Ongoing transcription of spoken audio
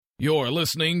You're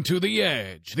listening to The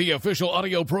Edge, the official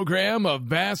audio program of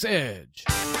Bass Edge.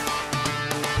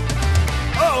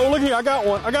 Uh-oh, look here, I got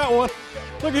one.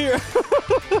 Look here.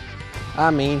 I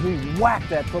mean, he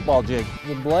whacked that football jig.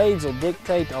 The blades will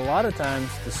dictate a lot of times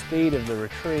the speed of the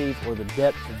retrieve or the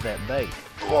depth of that bait.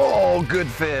 Oh, good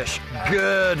fish.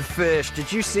 Good fish.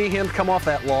 Did you see him come off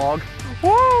that log?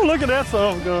 Whoa, look at that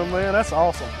son of a gun, man. That's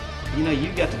awesome. You know,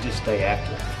 you got to just stay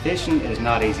active. Fishing is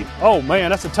not easy. Oh, man,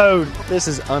 that's a toad. This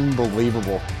is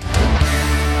unbelievable.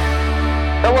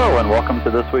 Hello, and welcome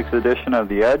to this week's edition of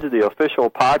The Edge, the official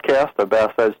podcast of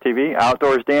Bass Edge TV.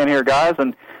 Outdoors Dan here, guys,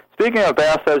 and speaking of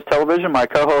Bass Edge Television, my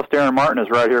co-host Aaron Martin is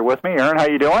right here with me. Aaron, how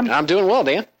you doing? I'm doing well,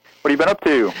 Dan. What have you been up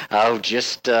to? Oh,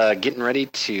 just getting ready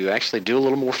to actually do a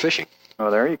little more fishing. Oh,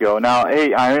 there you go. Now,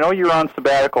 hey, I know you're on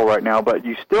sabbatical right now, but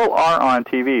you still are on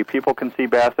TV. People can see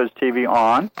Bass Edge TV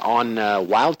on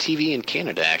Wild TV in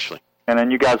Canada, actually. And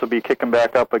then you guys will be kicking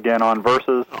back up again on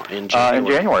Versus in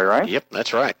January, right? Yep,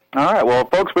 that's right. All right. Well,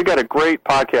 folks, we got a great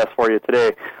podcast for you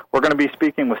today. We're going to be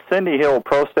speaking with Cindy Hill,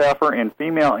 pro staffer and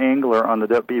female angler on the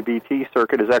WBT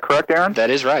circuit. Is that correct, Aaron? That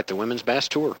is right, the Women's Bass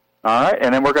Tour. All right.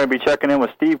 And then we're going to be checking in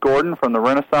with Steve Gordon from the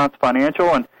Renaissance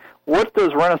Financial. And what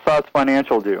does Renaissance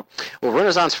Financial do? Well,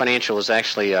 Renaissance Financial is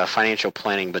actually financial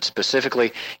planning, but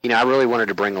specifically, I really wanted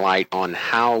to bring light on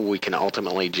how we can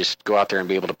ultimately just go out there and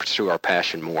be able to pursue our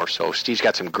passion more. So Steve's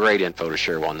got some great info to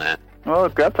share on that. Well,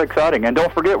 that's exciting. And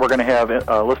don't forget, we're going to have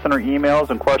listener emails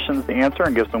and questions to answer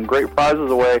and give some great prizes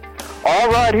away,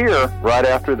 all right here, right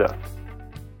after this.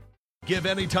 Give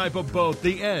any type of boat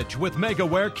the edge with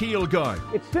MegaWare Keel Guard.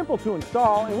 It's simple to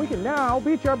install, and we can now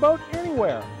beach our boat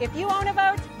anywhere. If you own a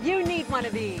boat, you need one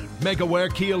of these.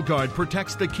 MegaWare Keel Guard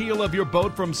protects the keel of your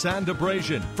boat from sand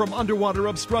abrasion, from underwater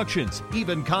obstructions,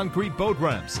 even concrete boat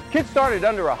ramps. Kits start at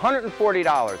under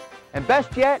 $140. And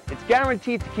best yet, it's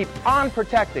guaranteed to keep on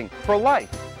protecting for life.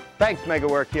 Thanks,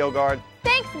 MegaWare Keel Guard.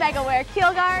 Thanks, MegaWare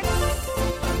Keel Guard.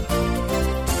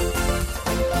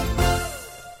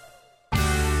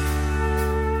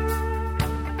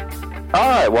 All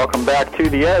right, welcome back to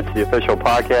The Edge, the official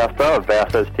podcast of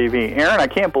Bass Edge TV. Aaron, I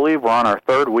can't believe we're on our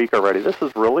third week already. This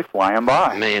is really flying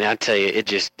by. Man, I tell you,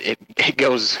 it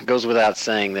goes without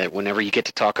saying that whenever you get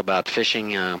to talk about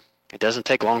fishing, it doesn't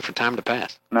take long for time to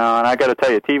pass. No, and I got to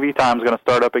tell you, TV time's going to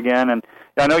start up again, and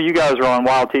I know you guys are on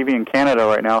Wild TV in Canada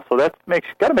right now, so that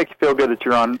got to make you feel good that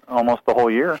you're on almost the whole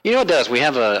year. It does. We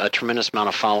have a tremendous amount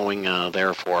of following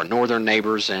there for our northern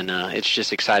neighbors, and it's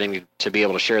just exciting to be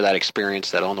able to share that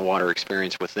experience, that on-the-water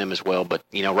experience with them as well. But,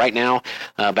 right now,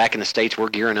 back in the States, we're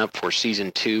gearing up for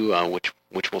Season 2,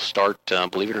 which will start,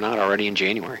 believe it or not, already in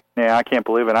January. Yeah, I can't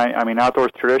believe it. I mean,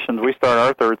 Outdoors Traditions, we start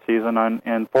our third season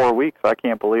in 4 weeks. I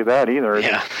can't believe that either.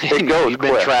 Yeah, it goes You've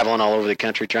quick. been traveling all over the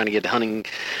country trying to get hunting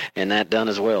and that done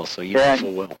as well, so you know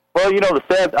full well. Well,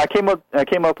 I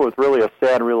came up with really a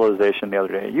sad realization the other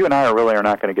day. You and I are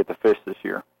not going to get to fish this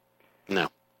year. No.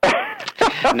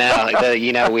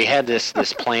 No, we had this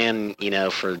plan,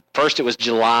 for first it was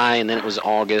July and then it was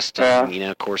August, and,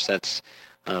 of course that's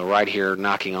right here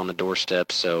knocking on the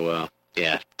doorstep, so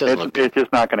it doesn't look good. It's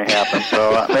just not going to happen.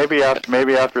 So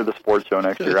maybe after the sports show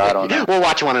next year, I don't know. We'll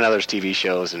watch one another's TV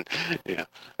shows, and yeah,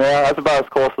 that's about as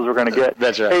close as we're going to get.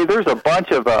 That's right. Hey, there's a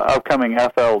bunch of upcoming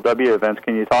FLW events.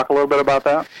 Can you talk a little bit about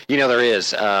that? There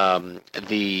is.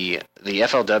 The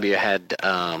FLW had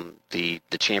the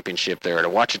championship there at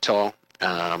Ouachita.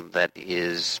 That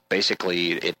is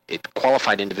basically it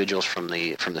qualified individuals from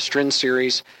the Strin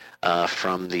series,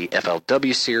 from the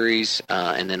FLW series,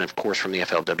 and then of course from the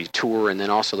FLW Tour, and then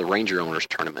also the Ranger Owners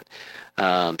Tournament.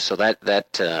 So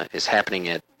that is happening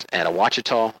at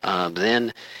Ouachita.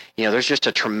 Then there's just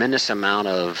a tremendous amount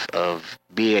of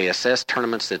B.A.S.S.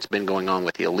 tournaments that's been going on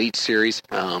with the Elite Series.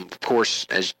 Of course,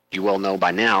 as you well know by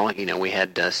now, we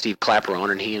had Steve Clapper on,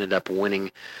 and he ended up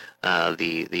winning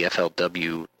the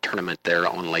FLW tournament there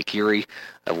on Lake Erie,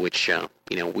 of which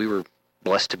we were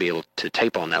blessed to be able to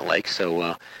tape on that lake.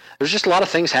 So there's just a lot of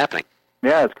things happening.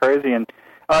 Yeah, it's crazy. And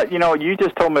you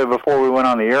just told me before we went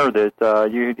on the air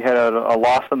that you had a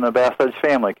loss in the Bass Edge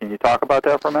family. Can you talk about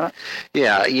that for a minute?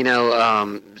 Yeah,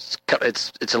 it's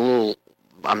a little.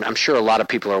 I'm sure a lot of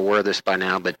people are aware of this by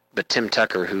now, but Tim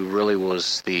Tucker, who really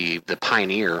was the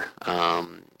pioneer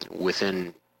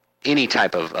within any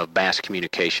type of bass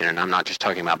communication, and I'm not just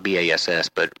talking about B.A.S.S.,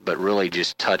 but really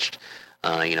just touched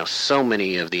so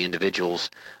many of the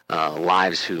individuals'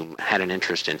 lives who had an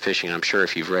interest in fishing. I'm sure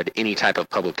if you've read any type of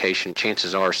publication,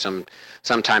 chances are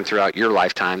sometime throughout your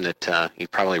lifetime that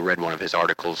you've probably read one of his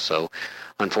articles. So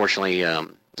unfortunately,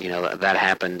 that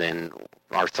happened, and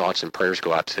our thoughts and prayers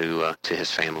go out to his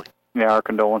family. Yeah, our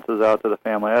condolences out to the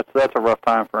family. That's a rough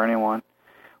time for anyone.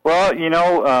 Well,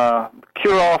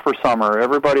 cure-all for summer.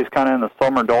 Everybody's kind of in the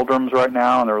summer doldrums right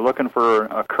now, and they're looking for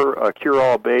a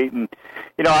cure-all bait. And,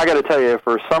 I got to tell you,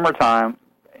 for summertime,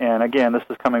 and again, this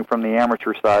is coming from the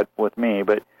amateur side with me,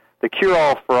 but the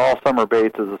cure-all for all summer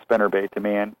baits is a spinnerbait to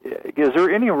me. And is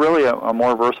there any really a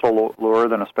more versatile lure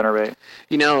than a spinnerbait?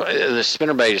 The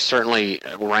spinnerbait certainly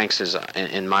ranks as,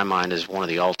 in my mind, as one of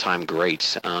the all-time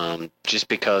greats, just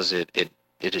because it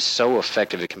is so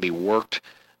effective. It can be worked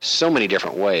so many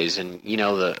different ways. And,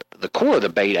 the core of the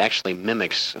bait actually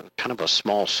mimics kind of a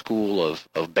small school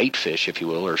of bait fish, if you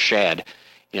will, or shad,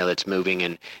 that's moving.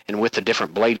 And with the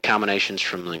different blade combinations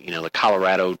from, the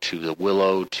Colorado to the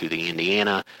Willow to the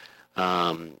Indiana,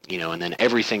 and then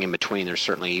everything in between, there's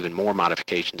certainly even more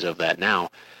modifications of that now.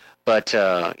 But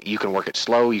you can work it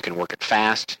slow, you can work it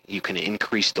fast, you can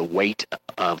increase the weight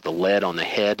of the lead on the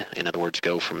head. In other words,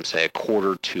 go from, say,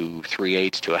 1/4 to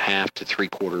 3/8 to 1/2 to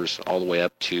 3/4, all the way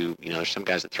up to, there's some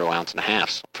guys that throw 1.5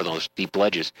 ounces for those deep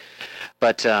ledges.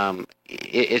 But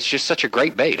it's just such a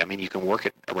great bait. I mean, you can work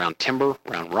it around timber,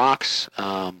 around rocks,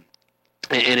 and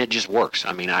it just works.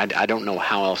 I mean, I don't know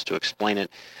how else to explain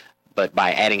it, but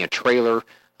by adding a trailer,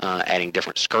 adding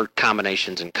different skirt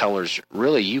combinations and colors,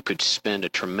 really you could spend a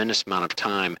tremendous amount of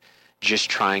time just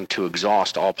trying to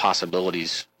exhaust all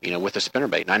possibilities, with a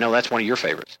spinnerbait. And I know that's one of your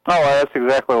favorites. Oh, that's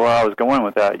exactly where I was going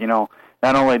with that.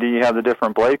 Not only do you have the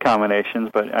different blade combinations,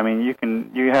 but I mean,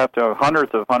 you have to have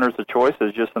hundreds of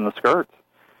choices just in the skirts.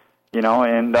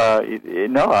 And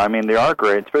I mean, they are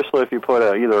great, especially if you put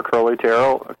either a curly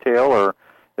tail or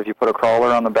if you put a crawler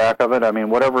on the back of it. I mean,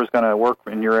 whatever is going to work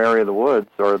in your area of the woods,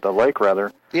 or the lake,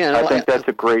 rather. Yeah, I think that's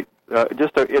a great,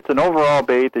 it's an overall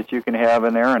bait that you can have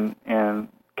in there and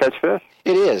catch fish.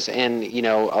 It is, and,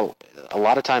 a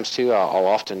lot of times, too, I'll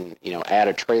often, add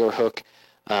a trailer hook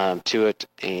to it,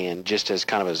 and just as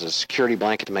kind of as a security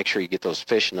blanket to make sure you get those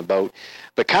fish in the boat.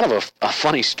 But kind of a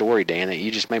funny story, Dan, that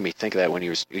you just made me think of that when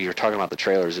you were talking about the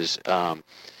trailers is,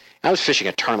 I was fishing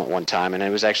a tournament one time, and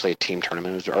it was actually a team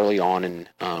tournament. It was early on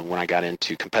when I got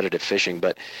into competitive fishing.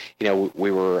 But, we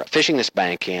were fishing this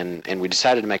bank, and we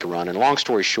decided to make a run. And long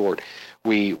story short,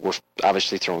 we were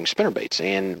obviously throwing spinnerbaits.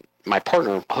 And my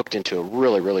partner hooked into a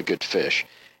really, really good fish.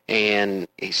 And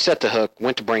he set the hook,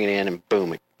 went to bring it in, and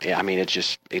boom, the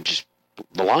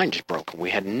line just broke.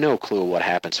 We had no clue what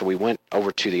happened. So we went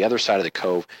over to the other side of the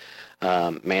cove,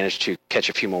 managed to catch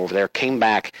a few more over there, came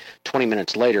back 20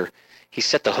 minutes later. He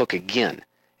set the hook again,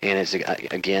 and it's,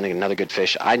 again, another good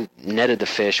fish. I netted the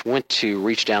fish, went to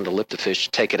reach down to lip the fish,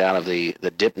 take it out of the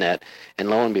dip net, and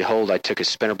lo and behold, I took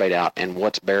his spinnerbait out, and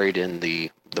what's buried in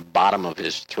the bottom of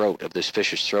his throat, of this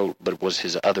fish's throat, but it was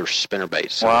his other spinnerbait.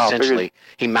 So essentially,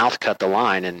 he mouth cut the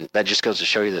line, and that just goes to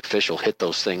show you that fish will hit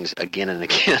those things again and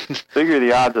again. Figure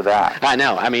the odds of that. I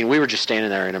know. I mean, we were just standing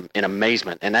there in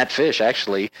amazement, and that fish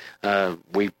actually,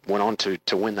 we went on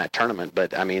to win that tournament.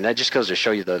 But I mean, that just goes to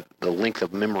show you the length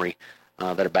of memory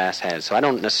that a bass has. So I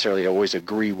don't necessarily always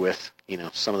agree with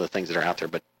some of the things that are out there,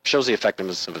 but shows the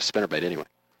effectiveness of a spinnerbait anyway.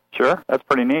 Sure, that's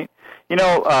pretty neat.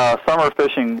 Summer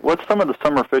fishing, what's some of the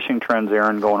summer fishing trends,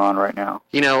 Aaron, going on right now?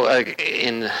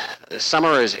 In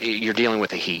summer, you're dealing with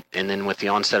the heat, and then with the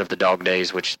onset of the dog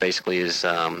days, which basically has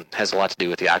a lot to do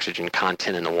with the oxygen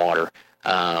content in the water.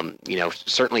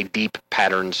 Certainly deep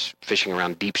patterns, fishing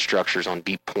around deep structures on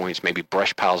deep points, maybe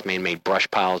brush piles, man-made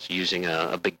brush piles, using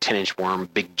a big 10-inch worm,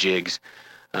 big jigs.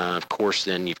 Of course,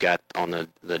 then you've got on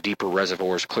the deeper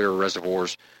reservoirs, clearer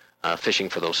reservoirs, fishing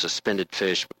for those suspended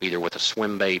fish, either with a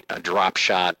swim bait, a drop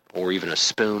shot, or even a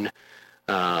spoon,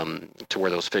 to where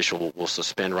those fish will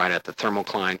suspend right at the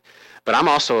thermocline. But I'm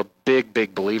also a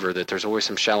big believer that there's always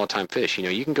some shallow time fish.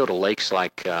 You can go to lakes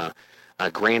like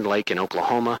Grand Lake in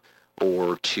Oklahoma,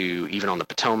 or to even on the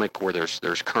Potomac where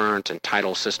there's current and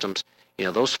tidal systems.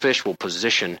 Those fish will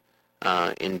position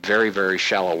in very, very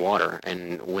shallow water,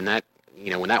 and when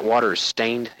that water is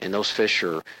stained and those fish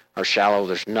are shallow,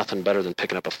 there's nothing better than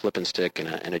picking up a flipping stick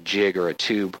and a jig or a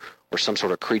tube or some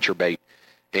sort of creature bait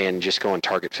and just going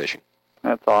target fishing.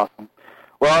 That's awesome.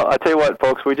 Well, I tell you what,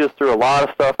 folks, we just threw a lot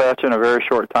of stuff at you in a very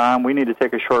short time. We need to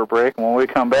take a short break, and when we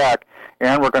come back,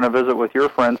 Aaron, we're going to visit with your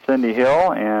friend Cindy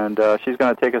Hill, and she's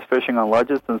going to take us fishing on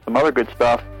ledges and some other good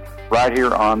stuff right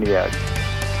here on The Edge.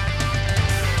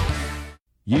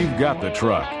 You've got the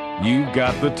truck. You've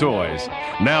got the toys.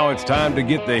 Now it's time to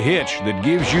get the hitch that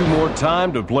gives you more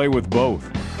time to play with both.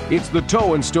 It's the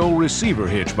Tow and Stow Receiver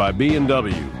Hitch by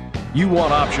B&W. You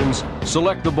want options?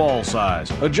 Select the ball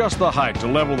size, adjust the height to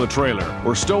level the trailer,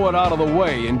 or stow it out of the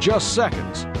way in just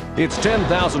seconds. It's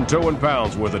 10,000 towing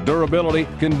pounds worth of durability,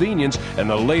 convenience, and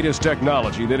the latest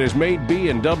technology that has made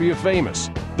B&W famous.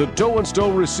 The Tow and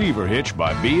Stow Receiver Hitch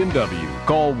by B&W.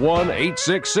 Call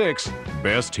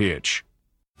 1-866-BEST-HITCH.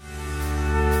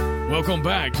 Welcome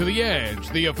back to The Edge,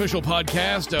 the official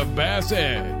podcast of Bass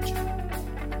Edge.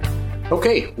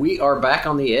 Okay, we are back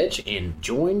on The Edge and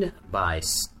joined by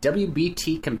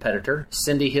WBT competitor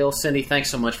Cindy Hill. Cindy,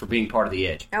 thanks so much for being part of The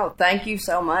Edge. Oh, thank you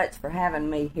so much for having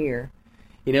me here.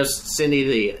 You know,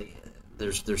 Cindy,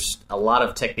 there's a lot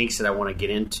of techniques that I want to get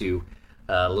into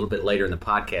a little bit later in the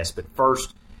podcast. But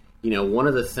first, you know, one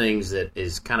of the things that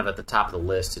is kind of at the top of the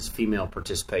list is female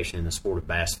participation in the sport of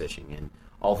bass fishing. And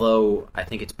although I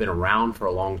think it's been around for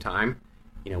a long time,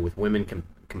 you know, with women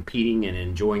competing and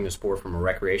enjoying the sport from a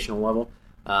recreational level,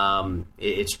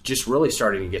 it's just really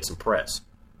starting to get some press.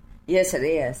 Yes, it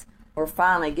is. We're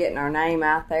finally getting our name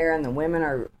out there, and the women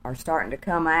are starting to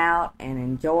come out and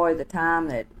enjoy the time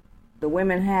that the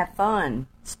women have fun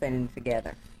spending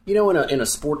together. You know, in a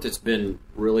sport that's been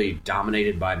really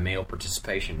dominated by male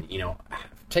participation, you know,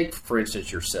 take for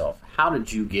instance yourself. How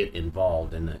did you get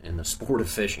involved in the sport of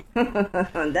fishing?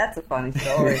 That's a funny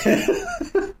story.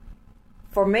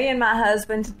 For me and my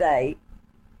husband to date,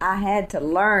 I had to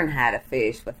learn how to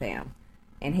fish with him,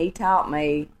 and he taught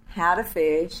me how to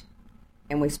fish.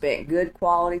 And we spent good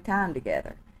quality time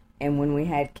together. And when we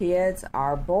had kids,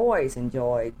 our boys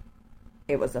enjoyed.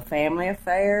 It was a family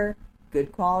affair,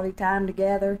 good quality time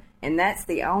together, and that's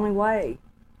the only way.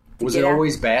 Was it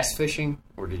always bass fishing,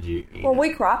 or did you? Well,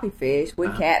 we crappie fish, we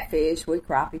catfish, we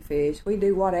crappie fish, we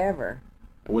do whatever.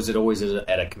 Was it always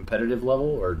at a competitive level,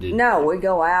 or did? No, we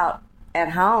go out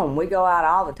at home. We go out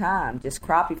all the time, just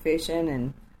crappie fishing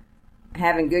and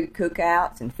having good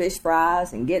cookouts and fish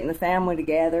fries and getting the family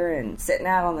together and sitting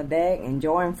out on the deck,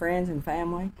 enjoying friends and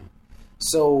family.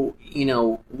 So, you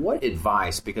know, what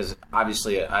advice, because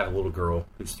obviously I have a little girl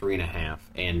who's 3.5,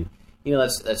 and, you know,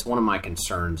 that's one of my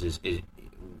concerns is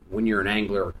when you're an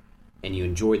angler and you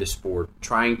enjoy the sport,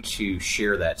 trying to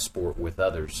share that sport with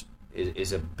others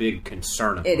is a big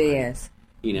concern of mine. It is.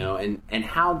 You know, and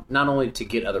how not only to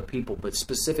get other people, but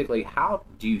specifically, how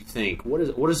do you think, what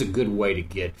is a good way to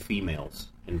get females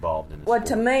involved in this sport?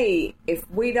 To me, if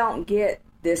we don't get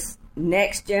this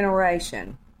next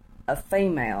generation of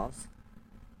females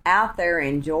out there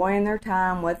enjoying their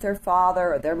time with their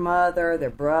father or their mother,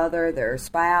 their brother, their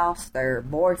spouse, their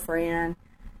boyfriend,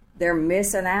 they're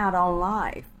missing out on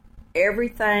life.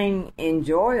 Everything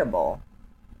enjoyable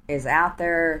is out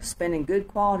there spending good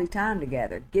quality time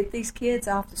together. Get these kids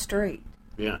off the street.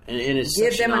 Yeah, and it's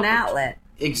give them an outlet.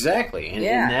 Exactly,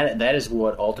 and that is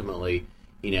what ultimately,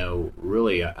 you know,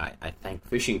 really I thank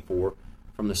fishing for,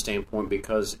 from the standpoint,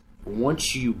 because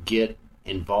once you get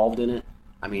involved in it,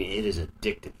 I mean, it is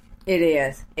addictive. It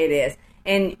is.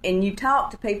 And you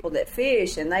talk to people that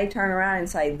fish, and they turn around and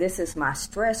say, "This is my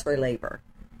stress reliever,"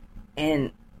 and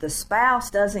the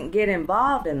spouse doesn't get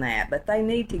involved in that, but they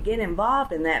need to get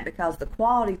involved in that because the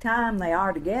quality time they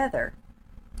are together,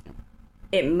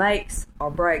 it makes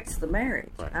or breaks the marriage.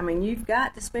 Right. I mean, you've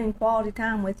got to spend quality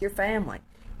time with your family.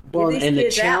 Well, and the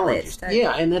challenge.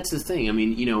 Yeah, and that's the thing. I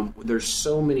mean, you know, there's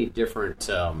so many different,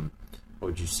 what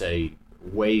would you say,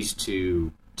 ways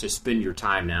to spend your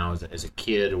time now as a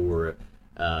kid or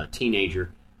a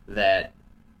teenager that,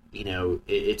 you know,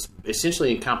 it's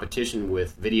essentially in competition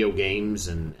with video games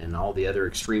and all the other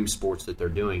extreme sports that they're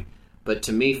doing. But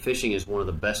to me, fishing is one of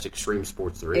the best extreme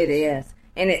sports there is. It is.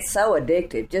 And it's so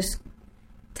addictive. Just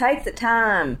take the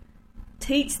time,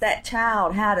 teach that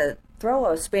child how to throw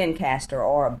a spin caster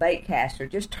or a bait caster.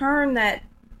 Just turn that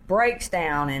brakes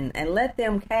down and let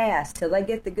them cast till they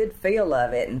get the good feel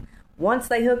of it. And once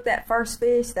they hook that first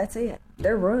fish, that's it.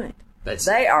 They're ruined.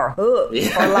 They are hooked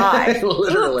for life.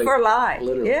 Literally. Hooked for life.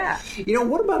 Literally. Yeah. You know,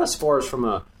 what about as far as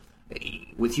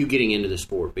with you getting into the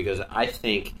sport? Because I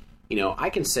think, you know,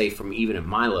 I can say from even at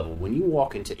my level, when you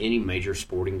walk into any major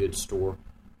sporting goods store,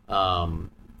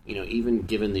 you know, even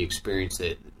given the experience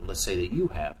that, let's say, that you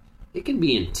have, it can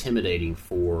be intimidating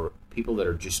for people that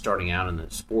are just starting out in the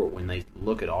sport when they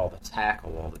look at all the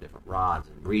tackle, all the different rods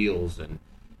and reels, and,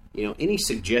 you know, any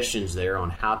suggestions there on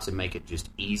how to make it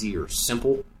just easy or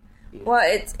simple? Well,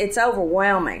 it's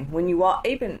overwhelming when you walk,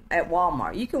 even at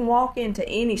Walmart. You can walk into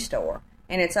any store,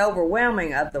 and it's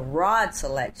overwhelming of the rod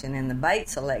selection and the bait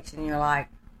selection. You're like,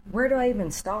 where do I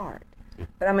even start?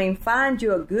 But, I mean, find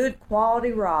you a good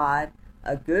quality rod,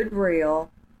 a good reel,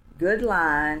 good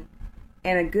line,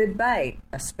 and a good bait.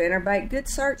 A spinnerbait, good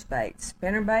search bait.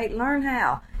 Spinnerbait, learn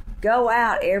how. Go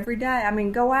out every day. I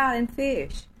mean, go out and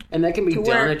fish. And that can be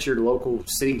done at your local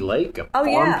city lake, a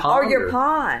farm pond. Or your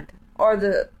pond, or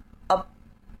the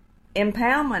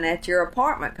impoundment at your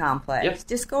apartment complex. Yep.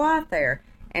 Just go out there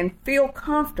and feel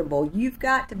comfortable. You've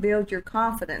got to build your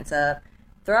confidence up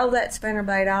Throw that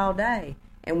spinnerbait all day.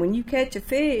 And when you catch a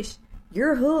fish,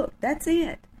 you're hooked. That's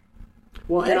it.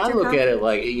 Well, and I look at it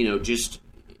like, just,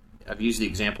 I've used the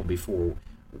example before,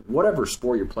 whatever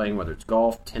sport you're playing, whether it's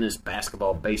golf, tennis,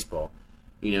 basketball, baseball,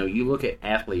 you look at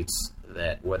athletes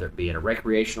that, whether it be at a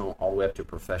recreational all the way up to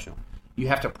professional, you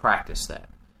have to practice that.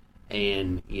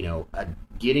 And,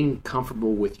 getting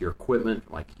comfortable with your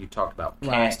equipment, like you talked about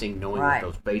casting, knowing what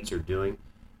those baits are doing.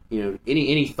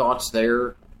 Any thoughts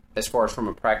there as far as from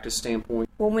a practice standpoint?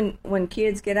 Well, when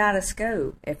kids get out of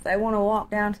school, if they want to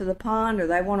walk down to the pond or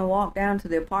they want to walk down to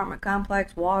the apartment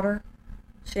complex water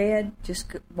shed, just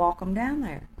walk them down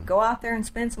there. Go out there and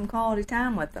spend some quality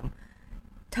time with them.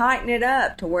 Tighten it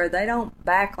up to where they don't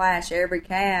backlash every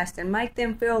cast and make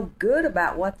them feel good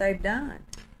about what they've done.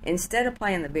 Instead of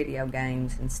playing the video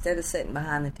games, instead of sitting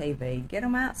behind the TV, get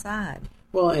them outside.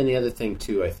 Well, and the other thing,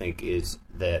 too, I think, is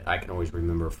that I can always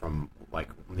remember from, like,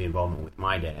 the involvement with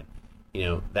my dad.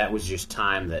 That was just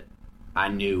time that I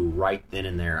knew right then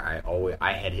and there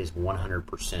I had his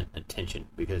 100% attention,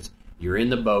 because you're in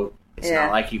the boat. It's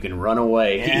not like you can run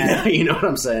away. Yeah. You know what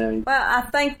I'm saying? Well, I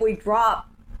think we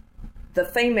dropped the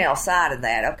female side of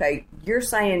that. Okay, you're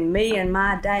saying me and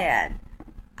my dad.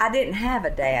 I didn't have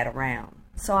a dad around.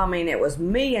 So, it was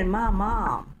me and my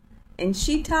mom. And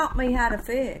she taught me how to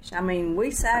fish. We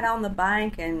sat on the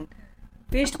bank and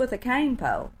fished with a cane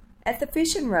pole at the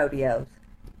fishing rodeos.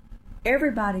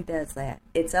 Everybody does that.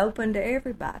 It's open to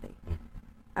everybody.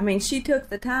 She took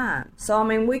the time. So,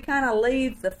 we kind of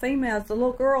leave the females, the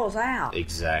little girls out.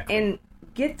 Exactly. And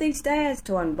get these dads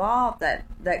to involve that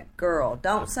girl.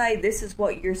 Don't say this is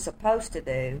what you're supposed to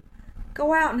do.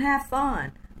 Go out and have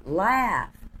fun. Laugh.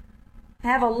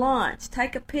 Have a lunch.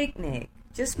 Take a picnic.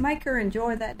 Just make her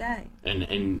enjoy that day.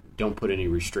 And don't put any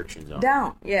restrictions on.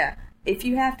 Don't, yeah. If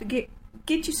you have to get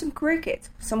you some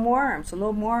crickets, some worms, some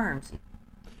little worms.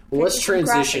 Well, let's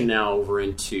transition now over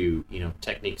into,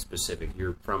 technique specific.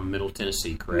 You're from Middle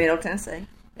Tennessee, correct? Middle Tennessee.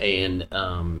 And,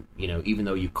 even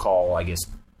though you call, I guess,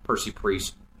 Percy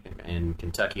Priest and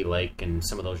Kentucky Lake and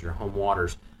some of those your home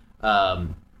waters,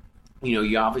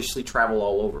 you obviously travel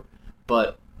all over.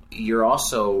 But you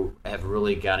also have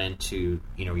really got into,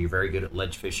 you're very good at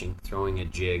ledge fishing, throwing a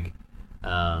jig,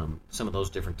 some of those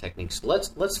different techniques.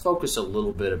 Let's focus a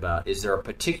little bit about, is there a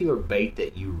particular bait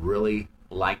that you really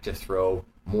like to throw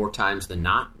more times than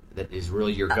not, that is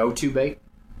really your go-to bait?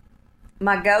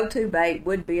 My go-to bait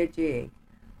would be a jig.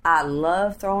 I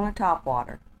love throwing a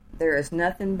topwater. There is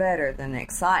nothing better than the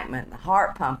excitement, the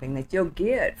heart pumping that you'll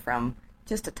get from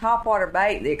just a topwater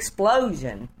bait, the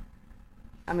explosion.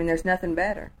 There's nothing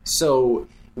better. So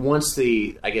once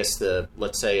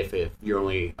let's say if you're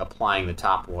only applying the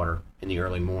topwater in the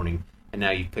early morning and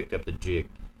now you've picked up the jig,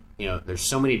 there's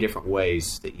so many different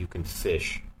ways that you can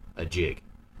fish a jig.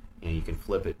 You can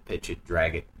flip it, pitch it,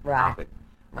 drag it, pop it.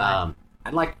 Right.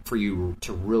 I'd like for you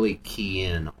to really key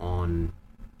in on,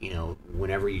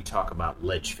 whenever you talk about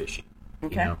ledge fishing.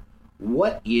 Okay.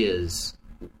 What is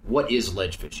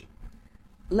ledge fishing?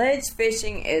 Ledge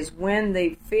fishing is when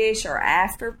the fish are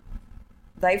after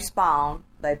they've spawned,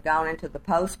 they've gone into the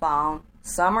post-spawn,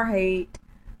 summer heat,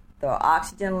 the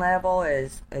oxygen level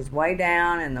is way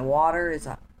down and the water is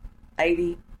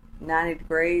 80, 90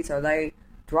 degrees, or they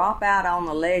drop out on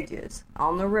the ledges,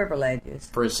 on the river ledges.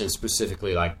 For instance,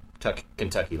 specifically like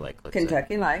Kentucky Lake.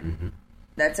 Kentucky Lake. Mm-hmm.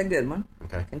 That's a good one.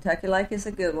 Okay. Kentucky Lake is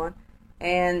a good one.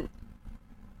 And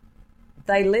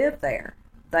they live there.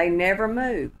 They never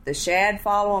move. The shad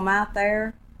follow them out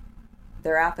there.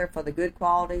 They're out there for the good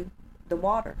quality, the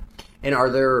water. And are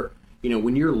there,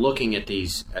 when you're looking at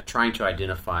these, trying to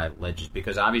identify ledges,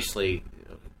 because obviously,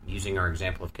 using our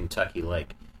example of Kentucky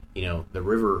Lake, the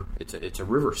river, it's a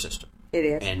river system. It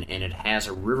is. And it has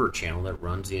a river channel that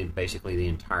runs basically the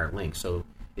entire length. So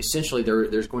essentially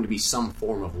there's going to be some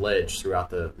form of ledge throughout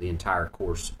the entire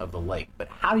course of the lake. But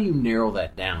how do you narrow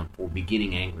that down for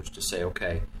beginning anglers to say,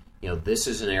 okay, this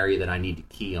is an area that I need to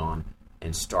key on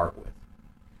and start with?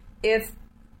 If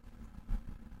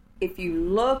you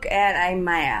look at a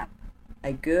map,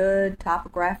 a good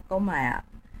topographical map,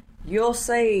 you'll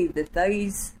see that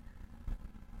these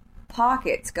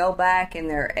pockets go back in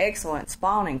their excellent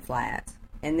spawning flats.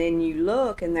 And then you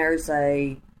look and there's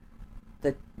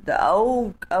the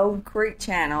old creek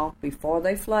channel before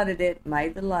they flooded it,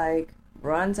 made the lake,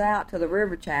 runs out to the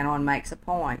river channel and makes a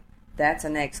point. That's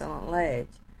an excellent ledge.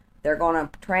 They're going to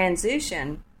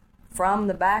transition from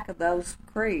the back of those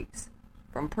creeks,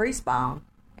 from pre-spawn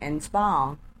and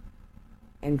spawn,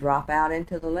 and drop out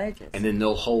into the ledges. And then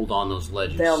they'll hold on those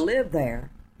ledges. They'll live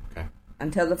there. Okay.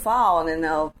 Until the fall, and then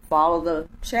they'll follow the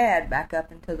shad back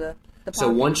up into the So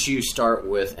once you start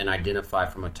with and identify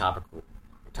from a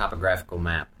topographical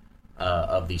map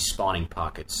of these spawning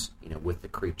pockets, with the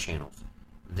creek channels,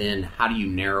 then how do you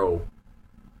narrow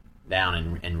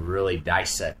down and really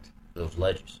dissect those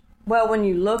ledges? Well, when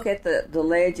you look at the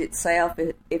ledge itself,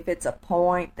 if it's a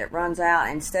point that runs out,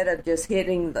 instead of just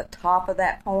hitting the top of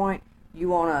that point, you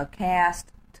want to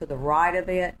cast to the right of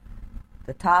it,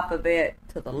 the top of it,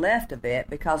 to the left of it,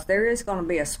 because there is going to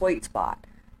be a sweet spot.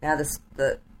 Now,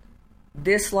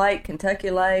 this lake,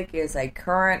 Kentucky Lake, is a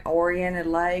current-oriented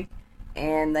lake,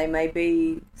 and they may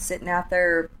be sitting out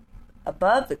there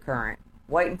above the current,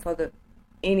 waiting for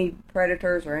any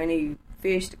predators or any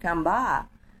fish to come by.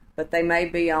 But they may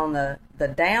be on the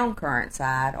down current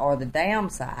side or the dam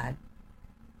side,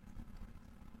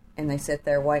 and they sit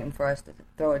there waiting for us to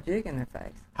throw a jig in their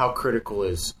face. How critical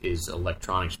is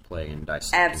electronics play in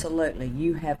dissecting? Absolutely.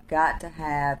 You have got to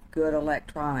have good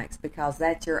electronics, because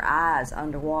that's your eyes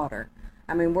underwater.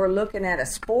 I mean, we're looking at a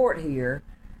sport here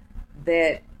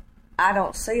that I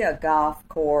don't see a golf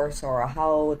course or a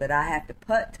hole that I have to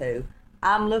putt to.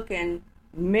 I'm looking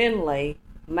mentally,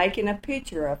 making a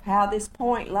picture of how this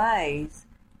point lays,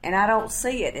 and I don't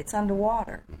see it. It's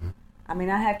underwater. Mm-hmm. I mean,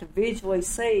 I have to visually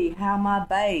see how my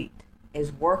bait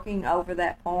is working over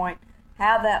that point,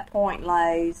 how that point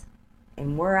lays,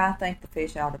 and where I think the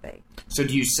fish ought to be. So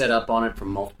do you set up on it from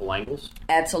multiple angles?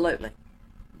 Absolutely.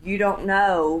 You don't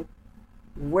know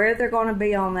where they're going to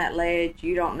be on that ledge.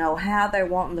 You don't know how they're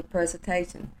wanting the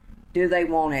presentation. Do they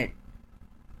want it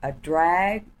a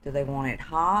drag? Do they want it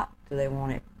hot? Do they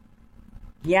want it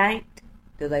yanked?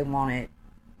 Do they want it,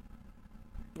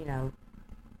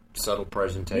 subtle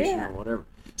presentation or whatever?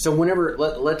 So whenever,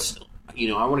 let's,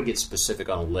 I want to get specific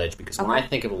on a ledge, because when I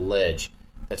think of a ledge,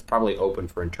 that's probably open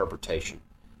for interpretation.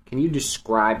 Can you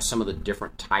describe some of the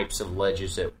different types of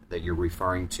ledges that you're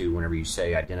referring to whenever you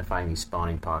say identifying these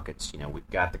spawning pockets? We've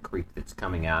got the creek that's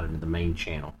coming out into the main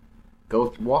channel.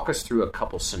 Walk us through a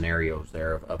couple scenarios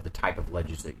there of the type of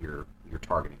ledges that you're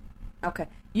targeting. Okay.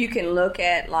 You can look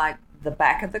at, like, the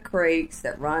back of the creeks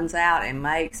that runs out and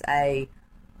makes a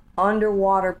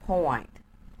underwater point.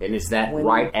 And is that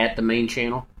right at the main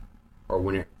channel?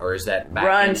 Or is that back?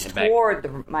 Runs back? Toward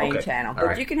the main channel. But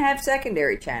right. You can have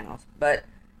secondary channels. But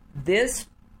this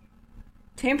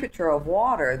temperature of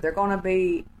water, they're going to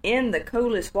be in the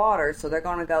coolest water, so they're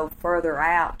going to go further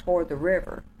out toward the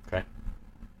river. Okay.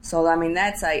 So, I mean,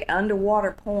 that's a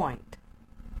underwater point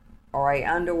or a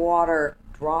underwater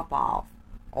drop-off,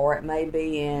 or it may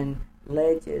be in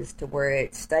ledges to where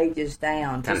it stages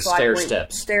down. Kind of stair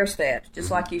steps. Stair steps, just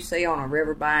like you see on a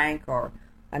riverbank or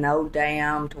an old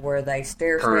dam, to where they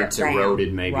stair step down. Currents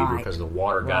eroded maybe because the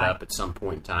water got Right. up at some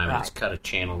point in time and it's cut a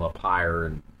channel up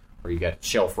higher, or you got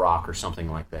shelf rock or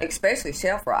something like that. Especially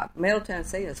shelf rock. Middle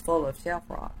Tennessee is full of shelf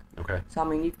rock. Okay. So, I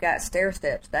mean, you've got stair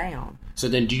steps down. So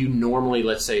then do you normally,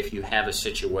 let's say if you have a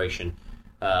situation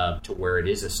to where it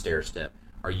is a stair step,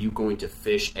 are you going to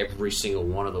fish every single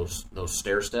one of those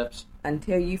stair steps?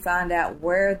 Until you find out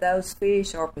where those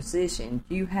fish are positioned,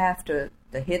 you have to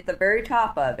hit the very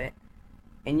top of it,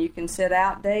 and you can sit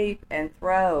out deep and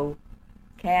throw,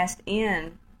 cast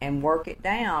in, and work it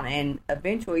down, and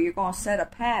eventually you're going to set a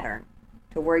pattern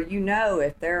to where you know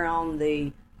if they're on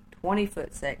the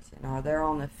 20-foot section, or they're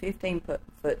on the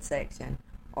 15-foot section,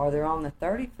 or they're on the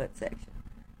 30-foot section.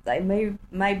 They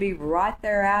may be right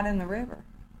there out in the river.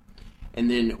 And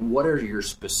then what are your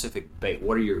specific bait?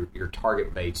 What are your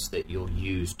target baits that you'll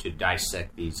use to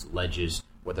dissect these ledges,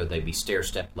 whether they be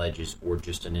stair-step ledges or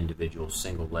just an individual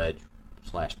single ledge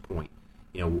 / point?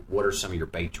 What are some of your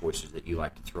bait choices that you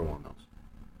like to throw on those?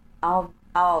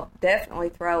 I'll definitely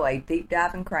throw a deep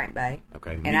diving crankbait.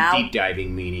 Okay. And deep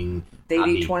diving meaning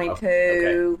DD22,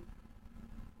 okay.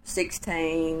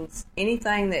 16s,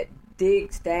 anything that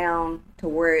digs down to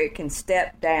where it can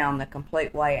step down the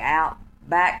complete way out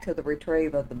back to the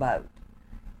retrieve of the boat.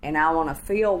 And I want to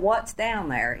feel what's down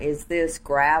there. Is this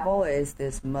gravel? Is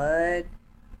this mud?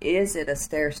 Is it a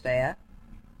stair step?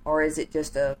 Or is it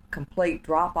just a complete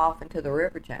drop off into the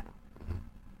river channel?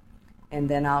 And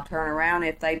then I'll turn around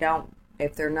if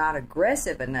they're not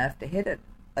aggressive enough to hit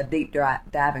a deep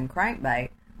diving crankbait,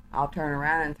 I'll turn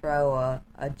around and throw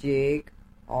a jig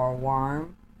or a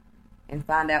worm and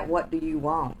find out, what do you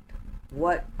want?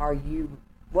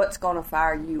 What's going to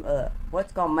fire you up?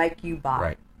 What's going to make you bite?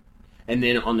 Right. And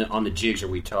then on the jigs, are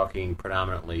we talking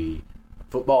predominantly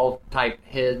football type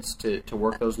heads to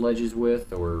work those ledges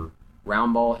with, or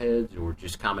round ball heads, or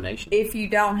just combination? If you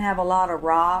don't have a lot of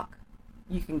rock,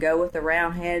 you can go with a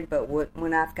round head, but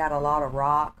when I've got a lot of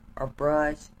rock or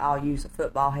brush, I'll use a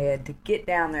football head to get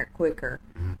down there quicker.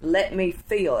 Mm-hmm. Let me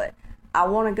feel it. I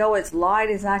want to go as light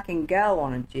as I can go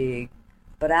on a jig,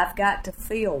 but I've got to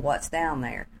feel what's down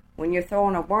there. When you're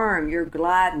throwing a worm, you're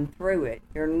gliding through it.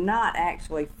 You're not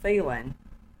actually feeling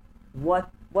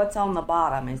what's on the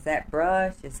bottom. Is that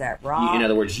brush? Is that rock? In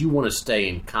other words, you want to stay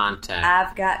in contact.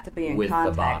 I've got to be in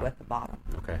contact with the bottom.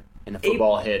 Okay. And the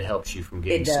football head helps you from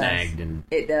getting snagged.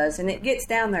 It does, and it gets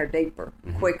down there deeper,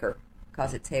 quicker,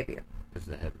 because it's heavier.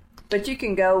 But you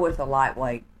can go with a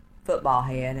lightweight football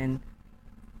head and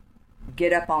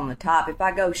get up on the top. If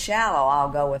I go shallow, I'll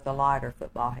go with a lighter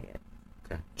football head.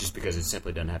 Okay. Just because it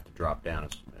simply doesn't have to drop down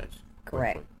as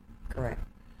correct. quickly. Correct.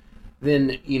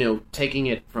 Then, taking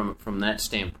it from that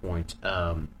standpoint,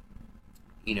 how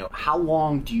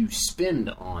long do you spend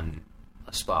on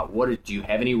a spot? Do you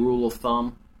have any rule of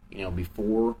thumb,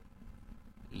 before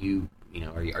you,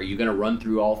 are you going to run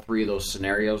through all three of those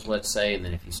scenarios, let's say, and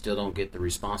then if you still don't get the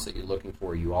response that you're looking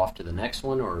for, are you off to the next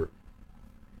one, or?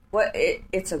 Well,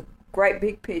 it's a great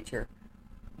big picture.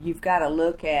 You've got to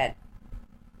look at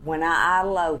when I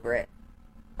idle over it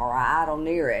or I idle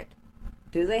near it,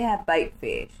 do they have bait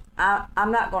fish?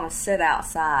 I'm not going to sit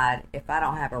outside if I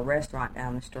don't have a restaurant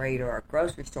down the street or a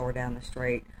grocery store down the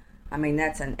street. I mean,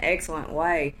 that's an excellent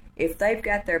way. If they've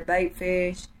got their bait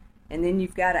fish, and then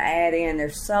you've got to add in,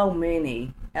 there's so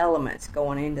many elements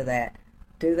going into that.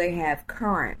 Do they have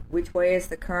current? Which way is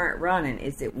the current running?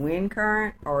 Is it wind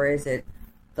current, or is it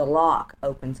the lock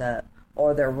opens up,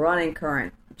 or they're running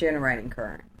current, generating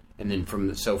current? And then from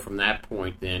that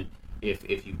point, then,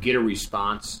 if you get a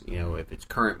response, if it's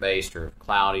current-based or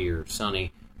cloudy or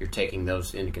sunny, you're taking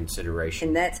those into consideration.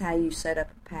 And that's how you set up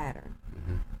a pattern.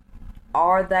 Mm-hmm.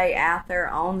 Are they out there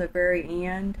on the very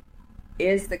end?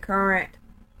 Is the current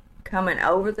coming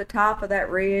over the top of that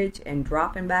ridge and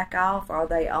dropping back off? Are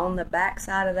they on the back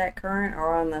side of that current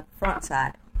or on the front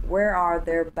side? Where are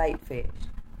their bait fish?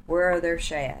 Where are their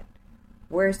shad?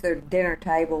 Where's their dinner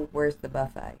table? Where's the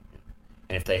buffet?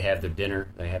 And if they have their dinner,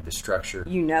 they have the structure.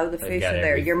 You know the fish are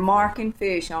there. You're marking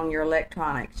fish on your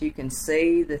electronics. You can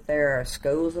see that there are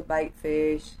schools of bait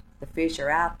fish. The fish are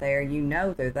out there. You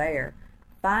know they're there.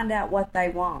 Find out what they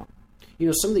want.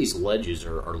 Some of these ledges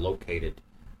are located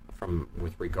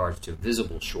with regards to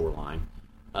visible shoreline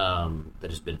that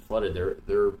has been flooded.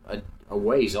 They're a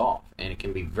ways off, and it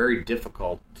can be very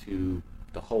difficult to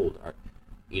hold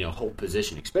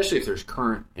position, especially if there's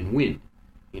current and wind.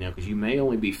 Because you may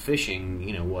only be fishing,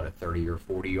 a 30 or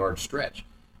 40-yard stretch.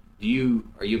 Are you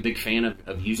a big fan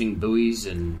of using buoys?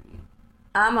 And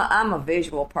I'm a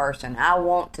visual person. I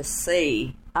want to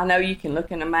see. I know you can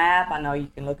look in a map. I know you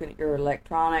can look at your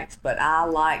electronics, but I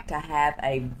like to have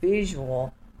a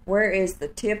visual. Where is the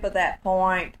tip of that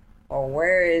point, or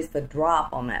where is the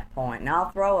drop on that point? And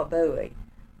I'll throw a buoy,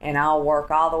 and I'll work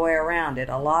all the way around it.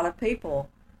 A lot of people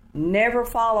never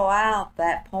follow out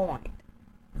that point.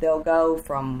 They'll go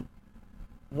from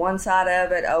one side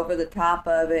of it over the top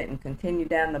of it and continue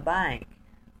down the bank.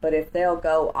 But if they'll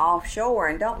go offshore,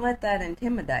 and don't let that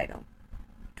intimidate them,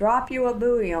 drop you a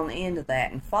buoy on the end of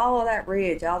that and follow that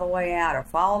ridge all the way out, or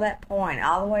follow that point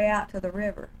all the way out to the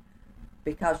river.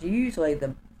 Because usually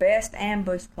the best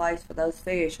ambush place for those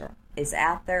fish is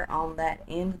out there on that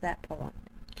end of that point.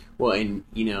 Well, and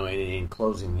in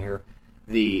closing here,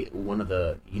 one of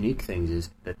the unique things is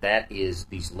that is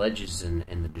these ledges and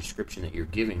the description that you're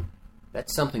giving.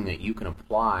 That's something that you can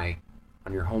apply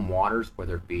on your home waters,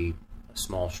 whether it be a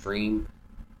small stream,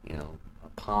 a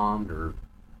pond, or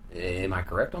am I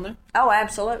correct on that? Oh,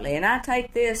 absolutely. And I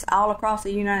take this all across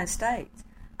the United States.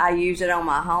 I use it on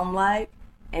my home lake,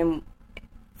 and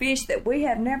fish that we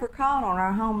have never caught on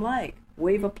our home lake,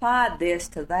 we've applied this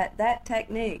to that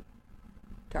technique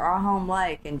to our home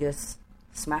lake and just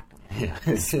smacked them.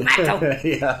 Yeah. Smack them.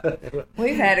 Yeah.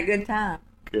 We've had a good time.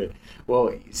 Good.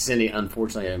 Well, Cindy,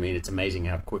 unfortunately, it's amazing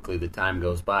how quickly the time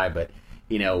goes by. But,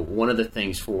 one of the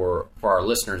things for our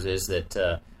listeners is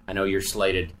that I know you're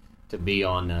slated to be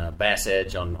on Bass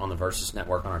Edge on the Versus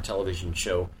Network on our television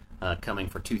show coming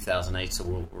for 2008.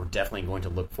 So we're definitely going to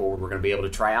look forward. We're going to be able to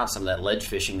try out some of that ledge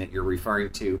fishing that you're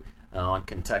referring to on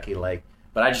Kentucky Lake.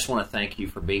 But I just want to thank you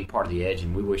for being part of the Edge,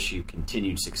 and we wish you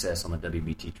continued success on the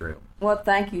WBT Trail. Well,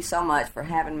 thank you so much for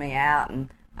having me out, and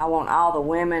I want all the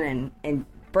women and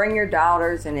bring your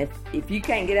daughters, and if you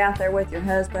can't get out there with your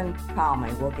husband, call me.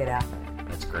 We'll get out there.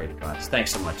 That's great advice.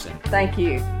 Thanks so much, Cindy. Thank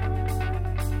you.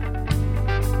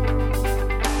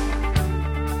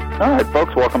 All right,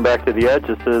 folks, welcome back to The Edge.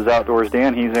 This is Outdoors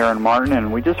Dan. He's Aaron Martin,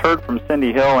 and we just heard from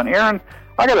Cindy Hill. And Aaron,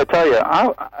 I got to tell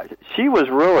you, she was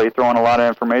really throwing a lot of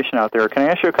information out there. Can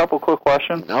I ask you a couple quick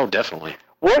questions? Oh, definitely.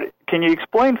 Can you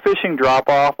explain fishing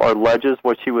drop-off or ledges,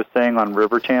 what she was saying on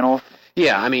river channels?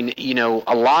 Yeah,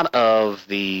 a lot of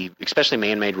the, especially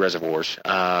man-made reservoirs,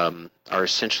 are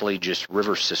essentially just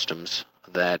river systems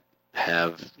that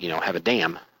have a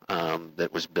dam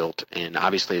that was built. And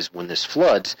obviously, when this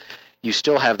floods, you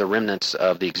still have the remnants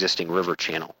of the existing river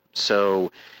channel.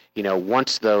 So,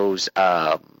 once those,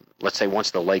 let's say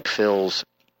once the lake fills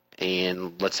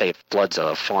and let's say it floods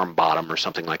a farm bottom or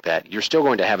something like that, you're still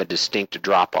going to have a distinct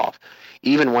drop-off.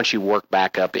 Even once you work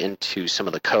back up into some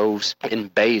of the coves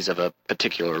and bays of a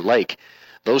particular lake,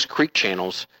 those creek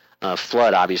channels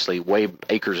flood, obviously, way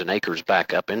acres and acres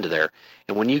back up into there.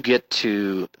 And when you get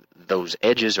to those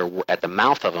edges or at the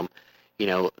mouth of them,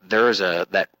 there is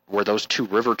where those two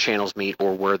river channels meet,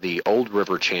 or where the old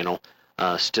river channel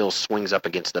still swings up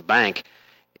against the bank,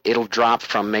 it'll drop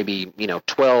from maybe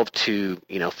 12 to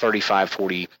 35,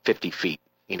 40, 50 feet,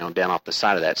 down off the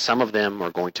side of that. Some of them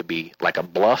are going to be like a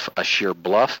bluff, a sheer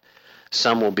bluff.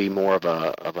 Some will be more of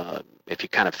a if you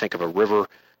kind of think of a river,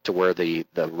 to where the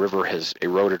river has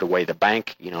eroded away the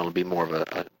bank, it'll be more of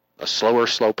a slower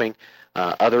sloping.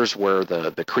 Others where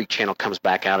the creek channel comes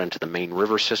back out into the main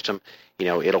river system,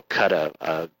 it'll cut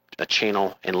a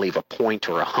channel and leave a point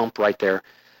or a hump right there.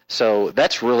 So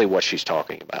that's really what she's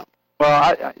talking about.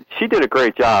 Well, she did a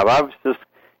great job. I was just,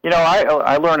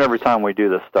 I learn every time we do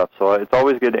this stuff, so it's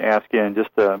always good to ask in just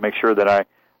to make sure that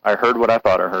I heard what I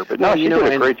thought I heard. But no, she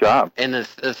did a great job. And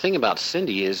the thing about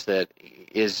Cindy is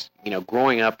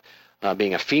growing up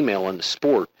being a female in the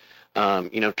sport,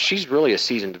 she's really a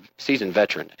seasoned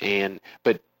veteran.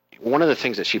 But one of the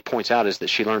things that she points out is that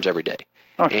she learns every day.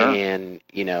 Oh, sure. And,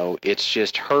 it's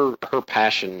just her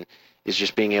passion is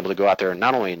just being able to go out there and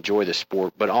not only enjoy the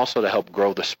sport, but also to help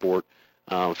grow the sport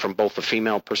from both the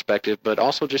female perspective, but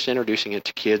also just introducing it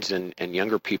to kids and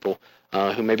younger people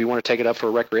who maybe want to take it up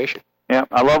for recreation. Yeah,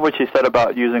 I love what she said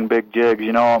about using big jigs.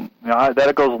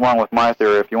 That goes along with my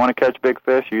theory. If you want to catch big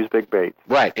fish, use big baits.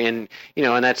 Right, and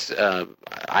and that's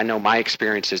I know my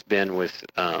experience has been with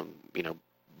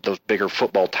those bigger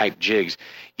football type jigs.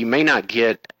 You may not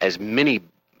get as many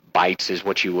bites as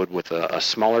what you would with a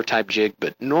smaller type jig,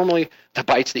 but normally the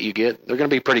bites that you get, they're going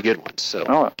to be pretty good ones.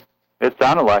 So, it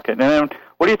sounded like it. And then,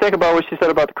 what do you think about what she said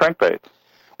about the crankbaits?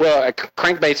 Well,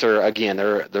 crankbaits are, again,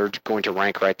 they're going to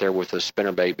rank right there with the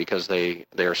spinnerbait because they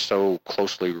are so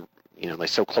closely, they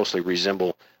so closely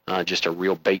resemble just a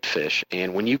real bait fish.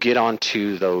 And when you get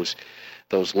onto those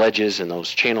ledges and those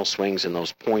channel swings and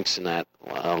those points and that,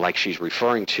 like she's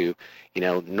referring to,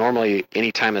 normally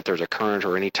any time that there's a current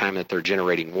or any time that they're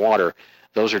generating water,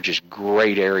 those are just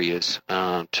great areas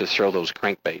to throw those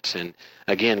crankbaits. And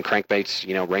again, crankbaits,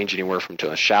 range anywhere from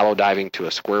to a shallow diving to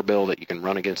a square bill that you can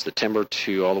run against the timber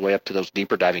to all the way up to those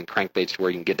deeper diving crankbaits where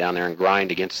you can get down there and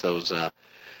grind against those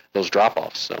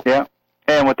drop-offs. So. Yeah,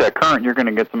 and with that current, you're going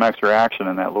to get some extra action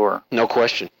in that lure. No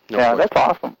question. That's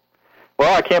awesome.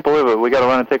 Well, I can't believe it. We got to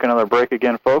run and take another break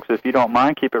again, folks. If you don't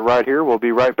mind, keep it right here. We'll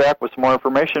be right back with some more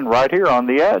information right here on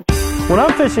The Edge. When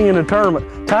I'm fishing in a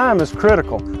tournament, time is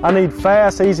critical. I need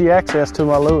fast, easy access to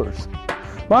my lures.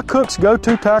 My Cook's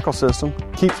go-to tackle system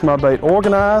keeps my bait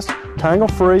organized,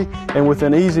 tangle-free, and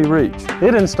within easy reach.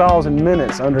 It installs in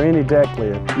minutes under any deck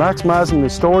lid, maximizing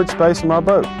the storage space in my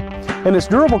boat. And its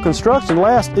durable construction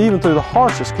lasts even through the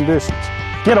harshest conditions.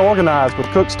 Get organized with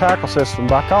Cook's Tackle System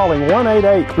by calling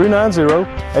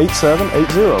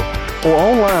 1-888-390-8780 or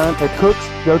online at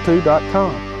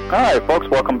cooksgoto.com. All right, folks,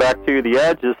 welcome back to The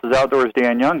Edge. This is Outdoors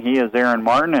Dan Young. He is Aaron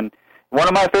Martin, and one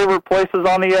of my favorite places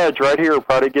on The Edge right here,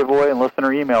 product giveaway and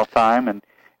listener email time. And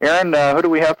Aaron, who do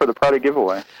we have for the product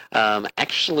giveaway?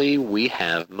 Actually, we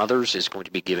have Mothers is going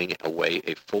to be giving away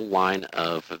a full line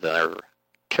of their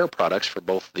care products for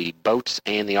both the boats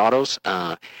and the autos.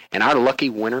 And our lucky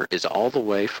winner is all the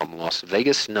way from Las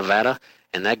Vegas, Nevada,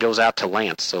 and that goes out to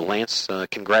Lance. So, Lance,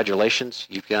 congratulations.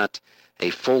 You've got a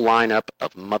full lineup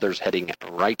of Mothers heading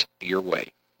right your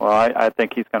way. Well, I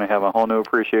think he's going to have a whole new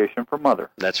appreciation for Mother.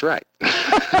 That's right.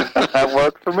 That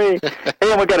worked for me.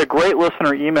 Hey, and we got a great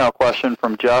listener email question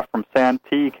from Jeff from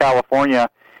Santee, California.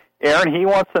 Aaron, he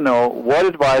wants to know, what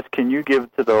advice can you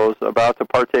give to those about to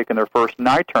partake in their first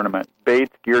night tournament?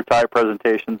 Baits, gear type,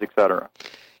 presentations, etc.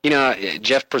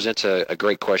 Jeff presents a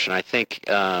great question. I think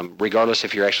regardless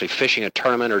if you're actually fishing a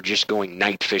tournament or just going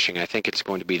night fishing, I think it's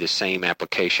going to be the same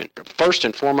application. First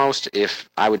and foremost,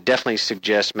 I would definitely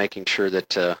suggest making sure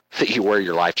that you wear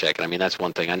your life jacket. I mean, that's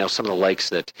one thing. I know some of the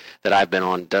lakes that I've been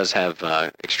on does have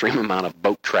extreme amount of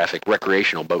boat traffic,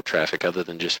 recreational boat traffic, other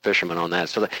than just fishermen on that.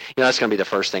 So that's going to be the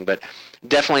first thing. But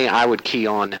definitely, I would key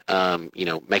on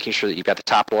making sure that you've got the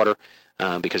top water,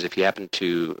 because if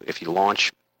you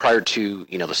launch prior to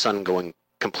the sun going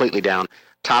completely down,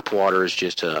 top water is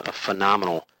just a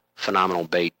phenomenal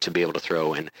bait to be able to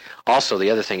throw. And also the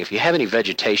other thing, if you have any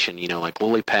vegetation, like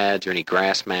lily pads or any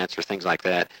grass mats or things like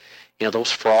that,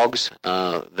 those frogs,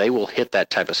 they will hit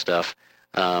that type of stuff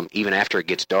even after it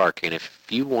gets dark. And if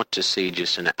you want to see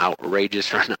just an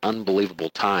outrageous or an unbelievable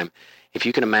time, if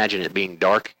you can imagine it being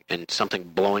dark and something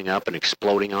blowing up and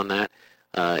exploding on that,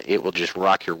 it will just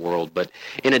rock your world. But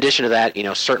in addition to that,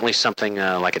 certainly something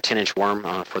like a 10-inch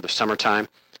worm for the summertime,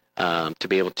 to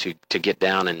be able to get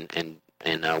down and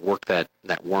work that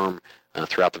worm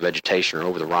throughout the vegetation or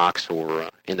over the rocks or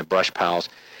in the brush piles.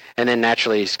 And then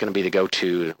naturally it's going to be the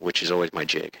go-to, which is always my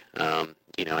jig.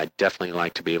 I definitely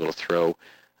like to be able to throw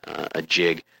a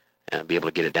jig and be able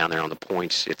to get it down there on the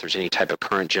points. If there's any type of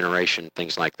current generation,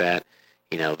 things like that,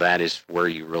 that is where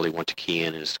you really want to key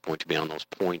in, is going to be on those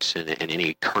points and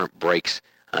any current breaks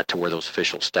to where those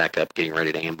fish will stack up, getting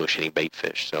ready to ambush any bait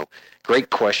fish. So great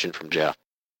question from Jeff.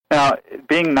 Now,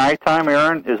 being nighttime,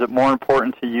 Aaron, is it more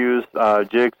important to use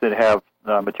jigs that have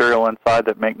material inside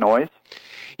that make noise?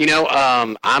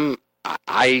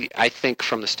 I think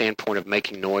from the standpoint of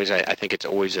making noise, I think it's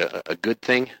always a good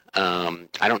thing.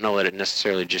 I don't know that it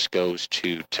necessarily just goes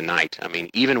to night. I mean,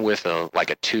 even with a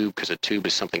tube, because a tube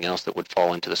is something else that would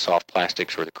fall into the soft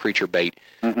plastics or the creature bait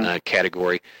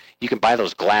category, you can buy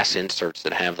those glass inserts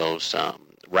that have those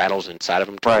rattles inside of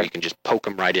them, where you can just poke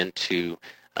them right into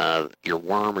your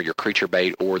worm or your creature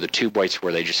bait, or the tube weights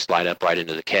where they just slide up right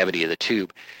into the cavity of the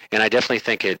tube. And I definitely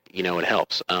think it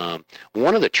helps.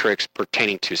 One of the tricks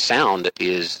pertaining to sound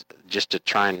is just to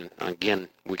try and, again,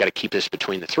 we got to keep this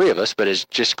between the three of us, but is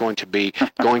just going to be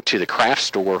going to the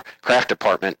craft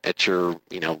department at your,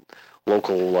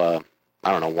 local,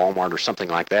 Walmart or something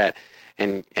like that.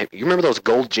 And you remember those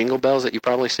gold jingle bells that you've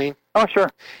probably seen? Oh, sure.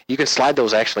 You can slide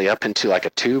those actually up into like a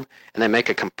tube, and they make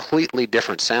a completely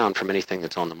different sound from anything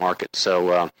that's on the market.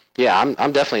 So, I'm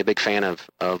definitely a big fan of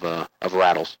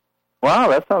rattles. Wow,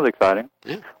 that sounds exciting.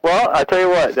 Yeah. Well, I tell you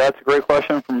what, that's a great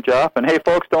question from Jeff. And, hey,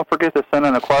 folks, don't forget to send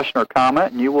in a question or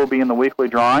comment, and you will be in the weekly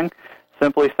drawing.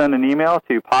 Simply send an email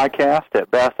to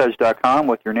podcast@BASSEdge.com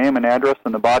with your name and address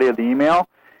in the body of the email,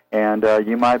 and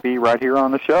you might be right here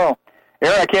on the show.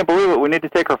 Aaron, I can't believe it. We need to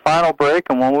take our final break,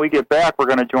 and when we get back, we're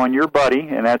going to join your buddy,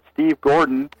 and that's Steve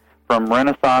Gordon from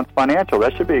Renaissance Financial.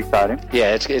 That should be exciting.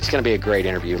 Yeah, it's going to be a great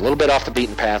interview. A little bit off the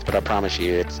beaten path, but I promise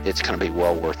you it's going to be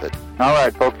well worth it. All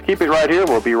right, folks, keep it right here.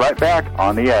 We'll be right back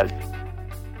on The Edge.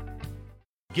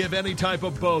 Give any type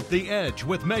of boat the edge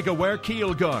with MegaWare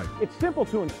Keel Guard. It's simple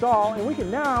to install, and we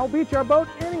can now beach our boat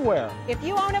anywhere. If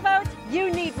you own a boat, you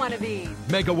need one of these.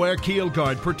 MegaWare Keel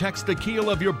Guard protects the keel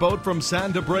of your boat from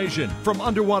sand abrasion, from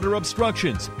underwater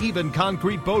obstructions, even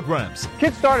concrete boat ramps.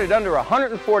 Kits start at under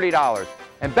 $140.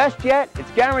 And best yet,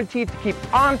 it's guaranteed to keep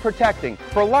on protecting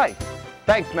for life.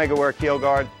 Thanks, MegaWare Keel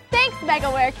Guard. Thanks,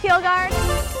 MegaWare Keel Guard.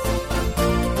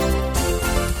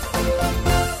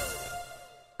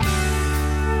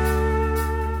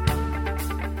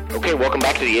 Okay, welcome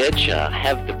back to The Edge. I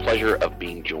have the pleasure of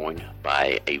being joined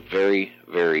by a very,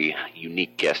 very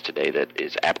unique guest today that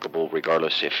is applicable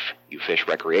regardless if you fish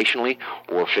recreationally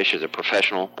or fish as a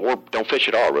professional or don't fish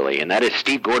at all, really. And that is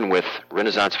Steve Gordon with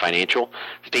Renaissance Financial.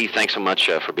 Steve, thanks so much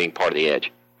for being part of The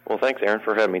Edge. Well, thanks, Aaron,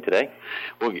 for having me today.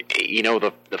 Well,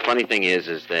 the funny thing is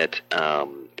that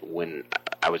when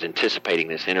I was anticipating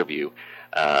this interview,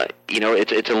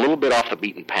 it's a little bit off the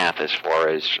beaten path as far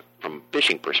as from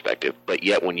fishing perspective, but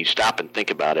yet when you stop and think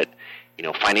about it,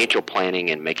 financial planning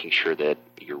and making sure that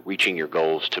you're reaching your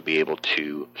goals to be able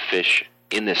to fish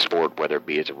in this sport, whether it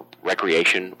be as a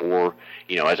recreation or,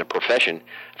 as a profession,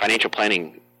 financial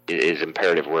planning is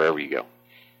imperative wherever you go.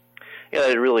 Yeah,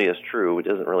 it really is true. It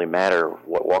doesn't really matter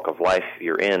what walk of life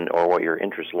you're in or what your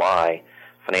interests lie.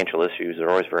 Financial issues are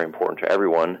always very important to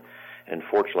everyone, and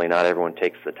fortunately not everyone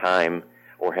takes the time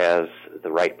or has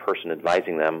the right person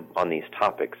advising them on these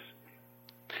topics.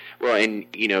 Well, and,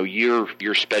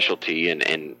 your specialty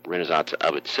and Renaissance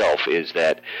of itself is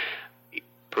that,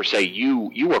 per se,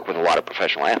 you work with a lot of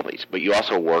professional athletes, but you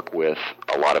also work with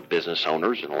a lot of business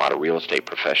owners and a lot of real estate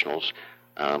professionals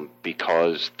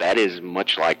because that is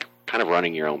much like kind of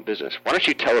running your own business. Why don't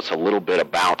you tell us a little bit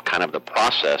about kind of the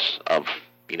process of,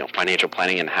 financial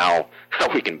planning and how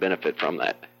we can benefit from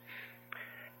that?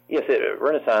 Yes, at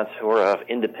Renaissance, we're an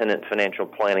independent financial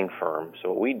planning firm. So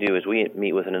what we do is we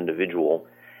meet with an individual.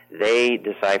 They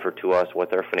decipher to us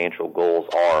what their financial goals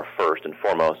are first and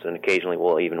foremost, and occasionally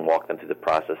we'll even walk them through the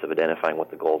process of identifying what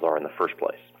the goals are in the first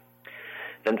place.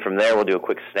 Then from there, we'll do a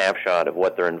quick snapshot of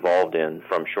what they're involved in,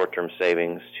 from short-term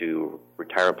savings to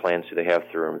retirement plans they have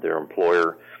through their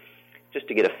employer, just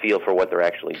to get a feel for what they're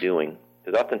actually doing.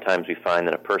 Because oftentimes we find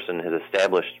that a person has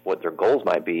established what their goals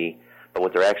might be, but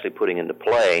what they're actually putting into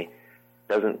play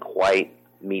doesn't quite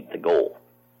meet the goal.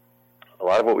 A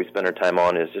lot of what we spend our time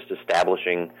on is just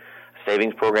establishing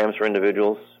savings programs for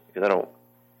individuals, because I don't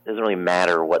doesn't really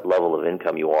matter what level of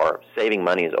income you are. Saving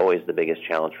money is always the biggest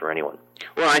challenge for anyone.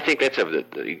 Well, I think that's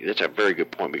a very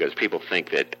good point, because people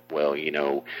think that, well,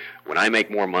 when I make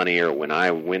more money, or when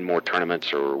I win more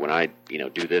tournaments, or when I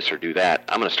do this or do that,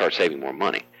 I'm going to start saving more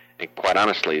money. And quite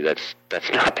honestly, that's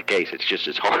not the case. It's just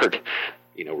as hard,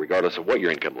 regardless of what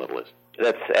your income level is.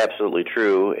 That's absolutely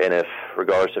true. And if,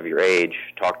 regardless of your age,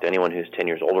 talk to anyone who's 10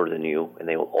 years older than you, and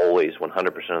they will always,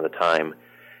 100% of the time,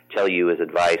 tell you as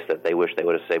advice that they wish they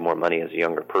would have saved more money as a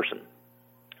younger person.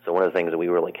 So one of the things that we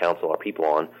really counsel our people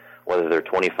on, whether they're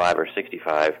 25 or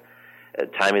 65,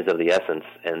 time is of the essence,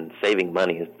 and saving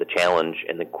money is the challenge,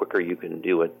 and the quicker you can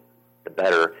do it, the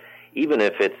better. Even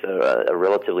if it's a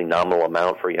relatively nominal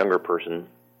amount for a younger person,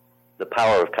 the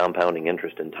power of compounding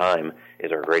interest in time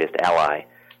is our greatest ally.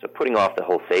 So putting off the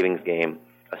whole savings game,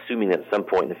 assuming that at some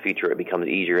point in the future it becomes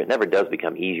easier, it never does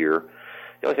become easier.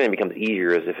 The only thing that becomes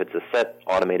easier is if it's a set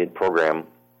automated program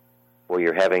where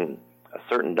you're having a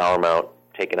certain dollar amount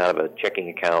taken out of a checking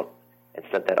account and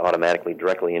sent that automatically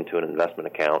directly into an investment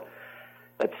account.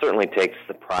 That certainly takes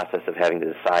the process of having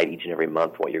to decide each and every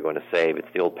month what you're going to save. It's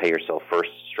the old pay yourself first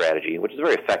strategy, which is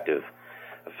very effective,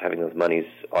 of having those monies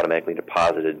automatically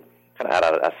deposited, kind of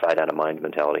out of mind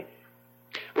mentality.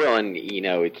 Well, and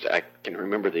I can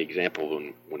remember the example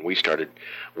when we started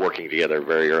working together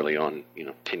very early on,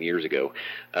 10 years ago.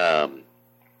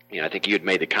 I think you had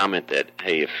made the comment that,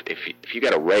 hey, if you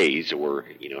got a raise, or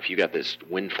if you got this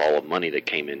windfall of money that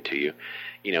came into you,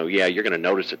 you're going to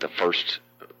notice it the first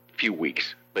few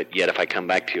weeks. But yet, if I come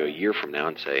back to you a year from now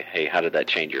and say, hey, how did that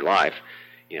change your life?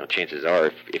 Chances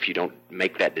are, if you don't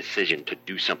make that decision to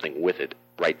do something with it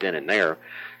right then and there,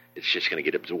 it's just going to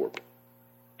get absorbed.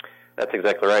 That's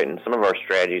exactly right. And some of our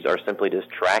strategies are simply just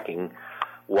tracking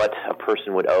what a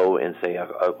person would owe in, say, an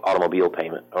automobile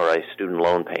payment or a student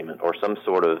loan payment or some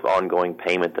sort of ongoing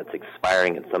payment that's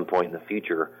expiring at some point in the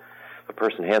future. If a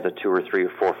person has a $200 or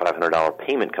 $300 or $400 or $500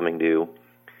 payment coming due,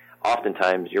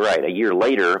 oftentimes, you're right, a year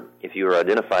later, if you were to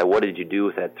identify what did you do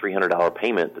with that $300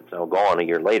 payment that's now gone a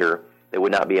year later, they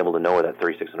would not be able to know where that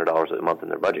 $3,600 a month in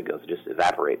their budget goes. It just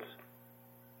evaporates.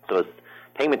 So as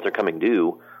payments are coming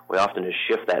due, we often just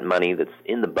shift that money that's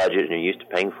in the budget and you're used to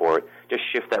paying for it, just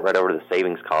shift that right over to the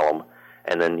savings column,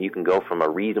 and then you can go from a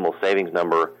reasonable savings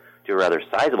number to a rather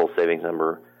sizable savings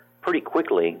number pretty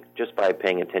quickly just by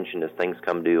paying attention as things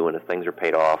come due, and if things are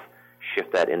paid off,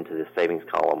 shift that into the savings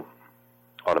column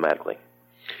automatically.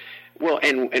 Well,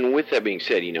 and with that being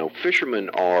said,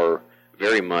 fishermen are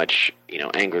very much,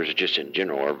 anglers just in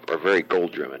general are very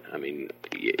goal-driven. I mean,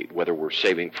 whether we're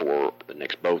saving for the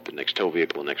next boat, the next tow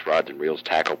vehicle, the next rods and reels,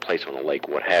 tackle, place on the lake,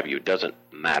 what have you, it doesn't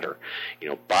matter.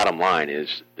 Bottom line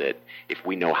is that if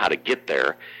we know how to get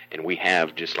there, and we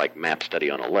have just like map study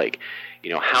on a lake,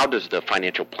 how does the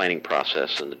financial planning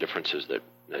process and the differences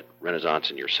that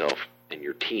Renaissance and yourself and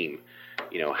your team,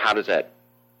 how does that,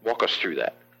 walk us through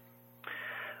that?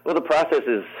 Well, the process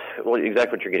is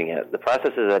exactly what you're getting at. The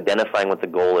process is identifying what the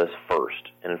goal is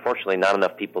first. And unfortunately, not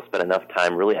enough people spend enough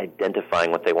time really identifying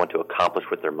what they want to accomplish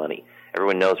with their money.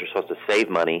 Everyone knows they're supposed to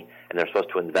save money and they're supposed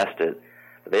to invest it,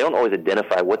 but they don't always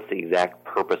identify what's the exact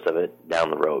purpose of it down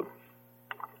the road.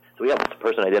 So we have this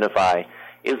person identify,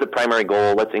 is the primary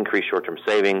goal, let's increase short-term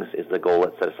savings? Is the goal,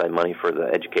 let's set aside money for the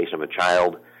education of a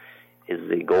child? Is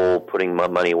the goal putting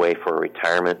money away for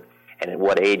retirement? And at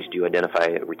what age do you identify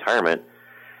retirement?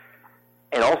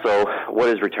 And also, what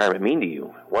does retirement mean to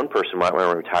you? One person might want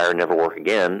to retire and never work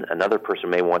again. Another person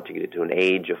may want to get to an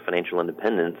age of financial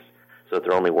independence so that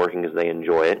they're only working as they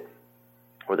enjoy it,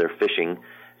 or their fishing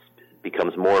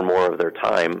becomes more and more of their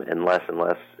time and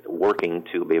less working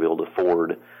to be able to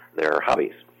afford their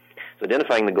hobbies. So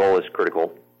identifying the goal is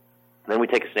critical. Then we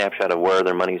take a snapshot of where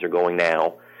their monies are going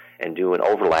now and do an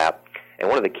overlap. And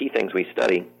one of the key things we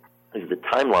study is the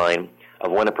timeline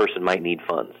of when a person might need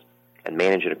funds and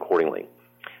manage it accordingly.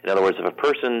 In other words, if a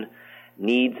person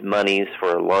needs monies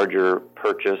for a larger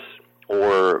purchase,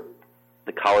 or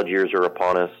the college years are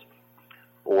upon us,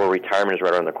 or retirement is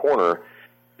right around the corner,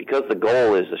 because the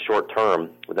goal is a short term,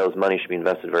 those money should be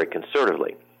invested very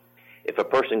conservatively. If a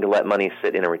person can let money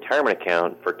sit in a retirement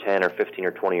account for 10 or 15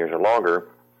 or 20 years or longer,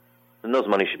 then those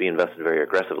money should be invested very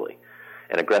aggressively.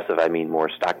 And aggressive, I mean more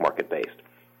stock market based.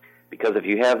 Because if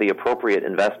you have the appropriate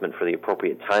investment for the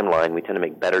appropriate timeline, we tend to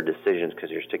make better decisions because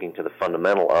you're sticking to the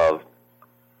fundamental of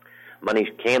money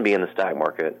can be in the stock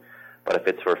market, but if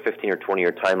it's for a 15 or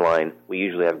 20-year timeline, we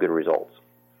usually have good results.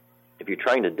 If you're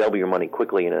trying to double your money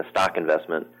quickly in a stock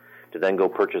investment to then go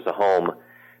purchase a home,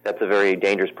 that's a very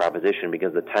dangerous proposition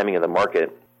because the timing of the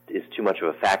market is too much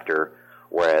of a factor,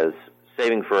 whereas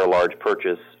saving for a large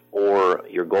purchase or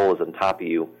your goal is on top of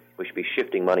you, We should be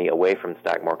shifting money away from the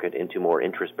stock market into more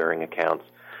interest-bearing accounts.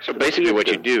 So basically what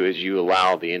you do is you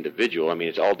allow the individual, I mean,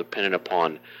 it's all dependent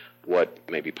upon what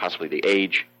maybe possibly the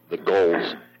age, the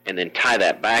goals, and then tie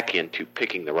that back into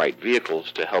picking the right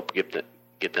vehicles to help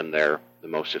get them there the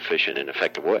most efficient and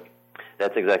effective way.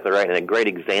 That's exactly right. And a great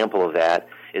example of that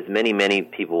is many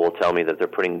people will tell me that they're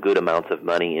putting good amounts of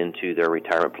money into their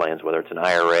retirement plans, whether it's an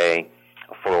IRA,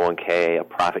 a 401k, a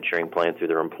profit-sharing plan through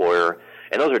their employer.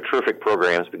 And those are terrific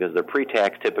programs because they're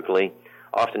pre-tax typically.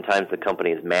 Oftentimes the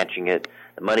company is matching it.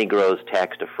 The money grows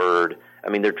tax-deferred. I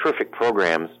mean, they're terrific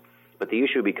programs, but the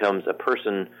issue becomes a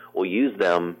person will use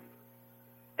them,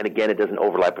 and again, it doesn't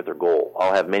overlap with their goal.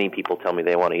 I'll have many people tell me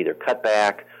they want to either cut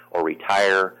back or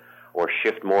retire or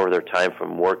shift more of their time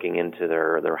from working into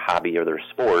their hobby or their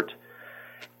sport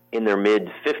in their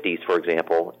mid-50s, for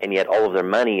example, and yet all of their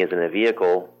money is in a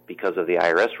vehicle because of the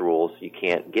IRS rules. You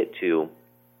can't get to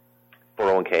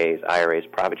 401ks, IRAs,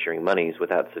 profit-sharing monies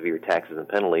without severe taxes and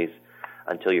penalties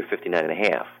until you're 59 and a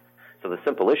half. So the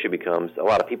simple issue becomes a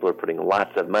lot of people are putting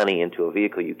lots of money into a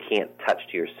vehicle you can't touch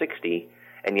to your 60,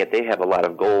 and yet they have a lot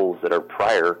of goals that are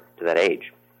prior to that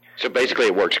age. So basically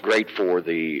it works great for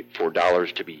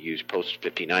dollars to be used post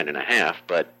 59 and a half,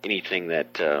 but anything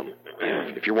that,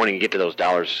 if you're wanting to get to those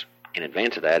dollars in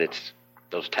advance of that,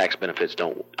 those tax benefits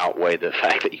don't outweigh the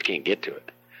fact that you can't get to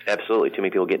it. Absolutely. Too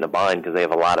many people get in a bind because they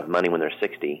have a lot of money when they're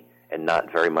 60 and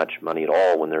not very much money at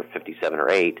all when they're 57 or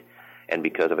 8, and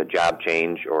because of a job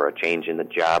change or a change in the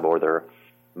job or their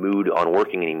mood on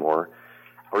working anymore,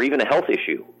 or even a health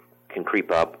issue can creep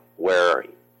up where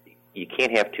you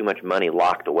can't have too much money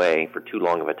locked away for too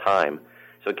long of a time.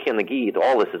 So again, the key to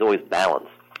all this is always balance.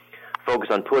 Focus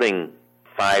on putting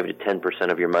 5 to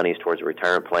 10% of your monies towards a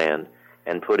retirement plan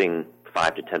and putting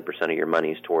 5 to 10% of your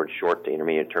monies towards short to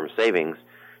intermediate term savings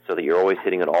so that you're always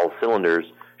hitting on all cylinders,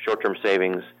 short-term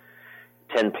savings,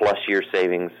 10-plus year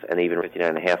savings, and even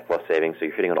 59.5 plus savings, so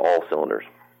you're hitting on all cylinders.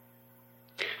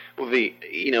 Well,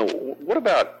 what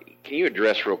about, can you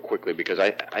address real quickly, because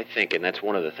I think, and that's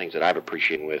one of the things that I've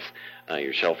appreciated with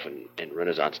yourself and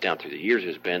Renaissance down through the years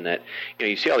has been that,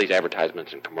 you see all these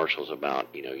advertisements and commercials about,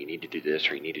 you need to do this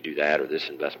or you need to do that or this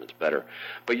investment's better.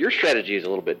 But your strategy is a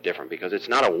little bit different because it's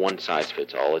not a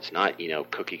one-size-fits-all. It's not,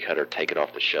 cookie-cutter, take it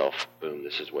off the shelf, boom,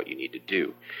 this is what you need to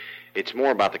do. It's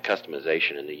more about the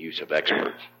customization and the use of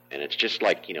experts. And it's just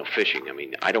like, fishing. I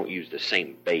mean, I don't use the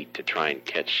same bait to try and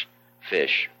catch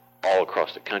fish all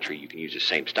across the country. You can use the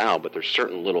same style, but there's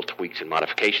certain little tweaks and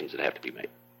modifications that have to be made.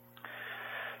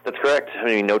 That's correct. I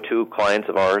mean, no two clients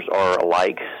of ours are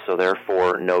alike, so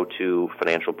therefore no two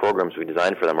financial programs we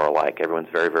design for them are alike. Everyone's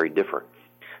very, very different.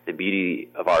 The beauty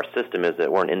of our system is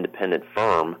that we're an independent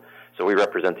firm, so we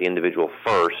represent the individual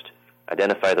first,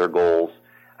 identify their goals,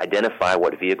 identify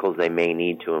what vehicles they may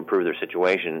need to improve their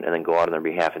situation, and then go out on their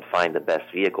behalf and find the best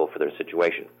vehicle for their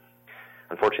situation.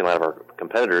 Unfortunately, a lot of our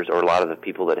competitors or a lot of the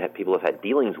people that people have had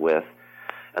dealings with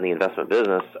in the investment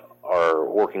business are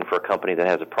working for a company that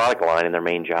has a product line, and their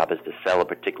main job is to sell a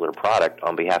particular product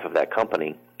on behalf of that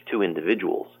company to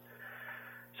individuals.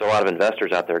 So a lot of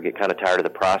investors out there get kind of tired of the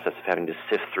process of having to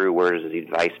sift through where does the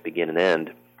advice begin and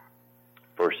end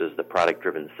versus the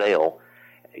product-driven sale.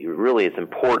 It's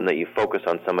important that you focus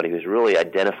on somebody who's really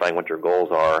identifying what your goals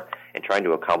are and trying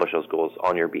to accomplish those goals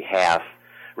on your behalf,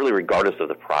 really regardless of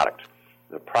the product.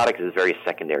 The product is very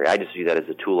secondary. I just view that as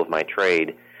a tool of my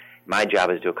trade. My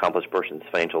job is to accomplish a person's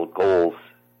financial goals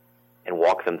and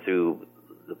walk them through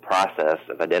the process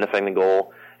of identifying the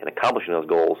goal and accomplishing those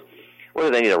goals, whether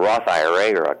they need a Roth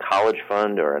IRA or a college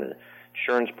fund or an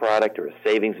insurance product or a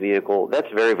savings vehicle. That's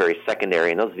very, very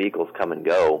secondary, and those vehicles come and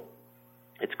go.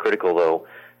 It's critical, though,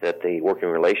 that the working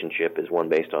relationship is one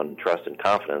based on trust and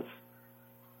confidence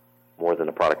more than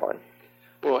a product line.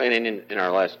 Well, and in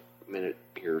our last minute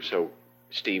here or so,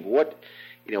 Steve, what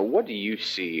do you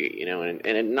see,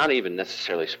 and not even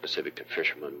necessarily specific to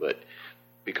fishermen, but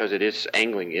because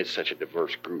angling is such a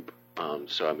diverse group.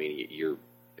 So I mean,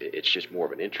 it's just more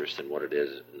of an interest than what it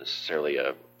is necessarily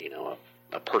a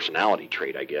personality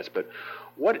trait, I guess. But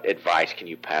what advice can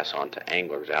you pass on to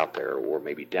anglers out there, or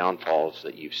maybe downfalls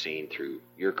that you've seen through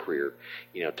your career,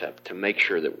 to make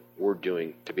sure that we're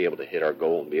doing to be able to hit our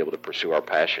goal and be able to pursue our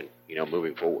passion,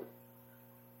 moving forward?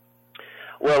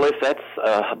 Well, if that's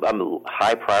a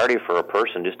high priority for a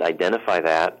person, just identify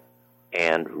that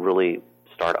and really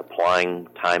start applying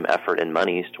time, effort, and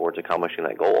monies towards accomplishing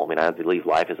that goal. I mean, I believe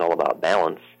life is all about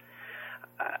balance.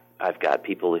 I've got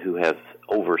people who have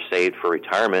oversaved for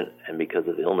retirement, and because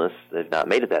of illness, they've not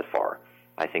made it that far.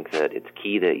 I think that it's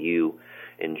key that you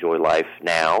enjoy life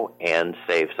now and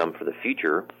save some for the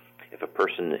future. If a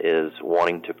person is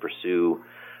wanting to pursue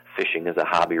fishing as a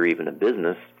hobby or even a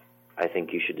business, I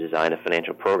think you should design a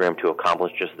financial program to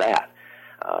accomplish just that.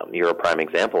 You're a prime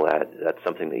example of that. That's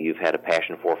something that you've had a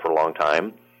passion for a long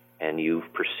time, and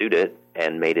you've pursued it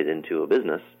and made it into a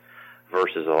business,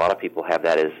 versus a lot of people have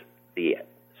that as the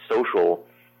social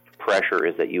pressure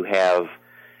is that you have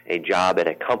a job at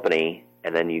a company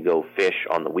and then you go fish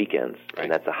on the weekends,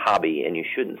 and that's a hobby, and you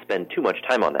shouldn't spend too much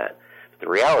time on that. But the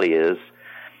reality is,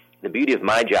 the beauty of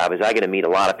my job is I get to meet a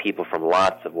lot of people from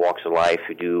lots of walks of life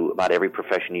who do about every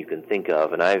profession you can think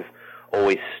of, and I've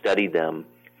always studied them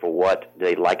for what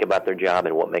they like about their job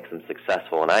and what makes them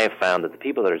successful. And I have found that the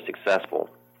people that are successful,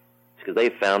 it's because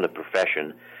they've found a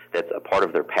profession that's a part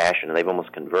of their passion, and they've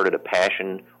almost converted a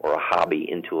passion or a hobby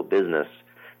into a business.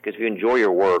 Because if you enjoy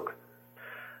your work,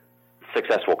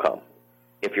 success will come.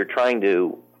 If you're trying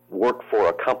to work for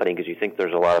a company because you think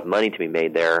there's a lot of money to be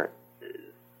made there,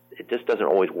 it just doesn't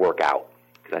always work out.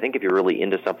 Because I think if you're really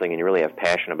into something and you really have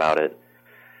passion about it,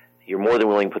 you're more than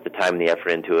willing to put the time and the effort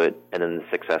into it, and then the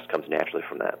success comes naturally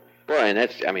from that. Well, and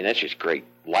that's just great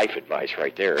life advice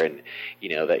right there. And,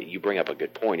 that you bring up a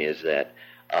good point is that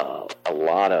a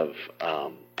lot of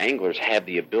anglers have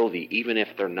the ability, even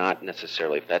if they're not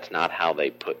necessarily, if that's not how they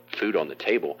put food on the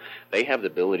table, they have the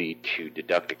ability to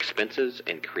deduct expenses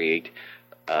and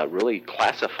really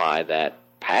classify that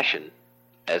passion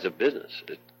as a business.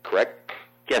 Correct?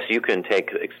 Yes, you can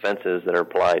take expenses that are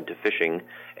applied to fishing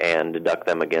and deduct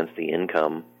them against the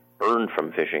income earned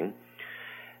from fishing.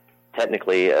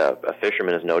 Technically, a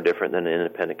fisherman is no different than an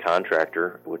independent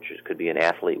contractor, which could be an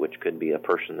athlete, which could be a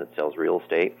person that sells real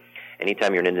estate.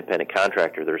 Anytime you're an independent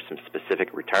contractor, there's some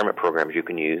specific retirement programs you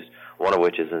can use, one of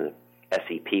which is an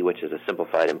SEP, which is a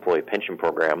simplified employee pension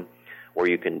program, where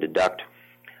you can deduct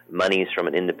monies from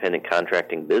an independent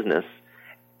contracting business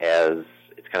as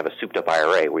it's kind of a souped-up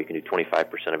IRA, where you can do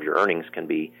 25% of your earnings can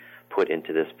be put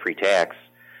into this pre-tax.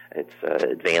 It's an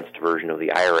advanced version of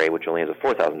the IRA, which only has a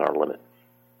 $4,000 limit.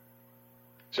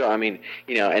 So,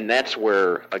 and that's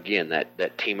where, again,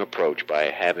 that team approach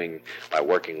by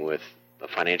working with a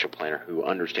financial planner who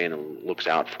understands and looks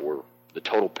out for the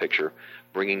total picture,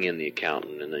 bringing in the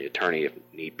accountant and the attorney if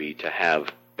need be, to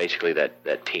have basically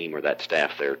that team or that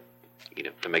staff there,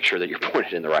 to make sure that you're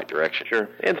pointed in the right direction. Sure.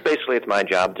 It's my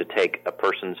job to take a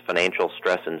person's financial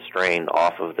stress and strain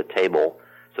off of the table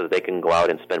so that they can go out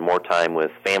and spend more time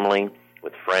with family,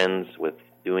 with friends, with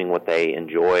doing what they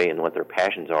enjoy and what their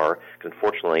passions are. Because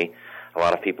unfortunately, a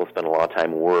lot of people spend a lot of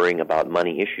time worrying about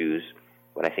money issues.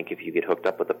 But I think if you get hooked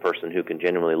up with a person who can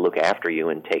genuinely look after you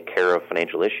and take care of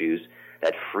financial issues,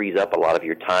 that frees up a lot of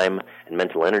your time and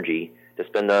mental energy to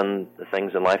spend on the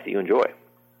things in life that you enjoy.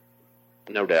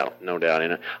 No doubt.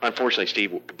 And unfortunately,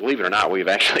 Steve, believe it or not, we've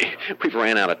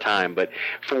ran out of time. But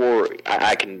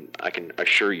I can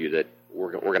assure you that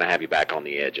we're going to have you back on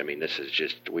the edge. This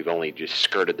is we've only just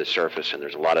skirted the surface, and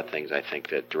there's a lot of things I think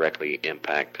that directly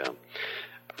impact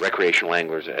recreational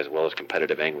anglers as well as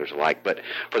competitive anglers alike. But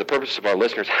for the purpose of our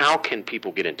listeners, how can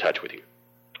people get in touch with you?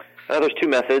 There's two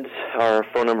methods. Our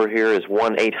phone number here is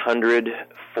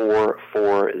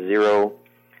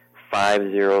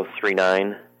 1-800-440-5039,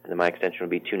 and then my extension would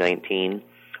be 219.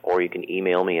 Or you can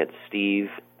email me at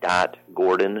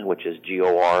steve.gordon, which is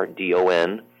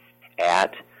Gordon,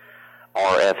 at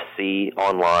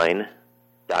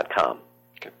rfconline.com.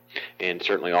 Okay. And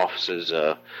certainly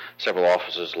several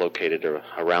offices located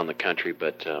around the country,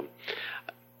 but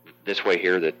this way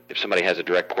here that if somebody has a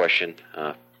direct question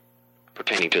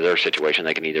pertaining to their situation,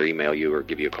 they can either email you or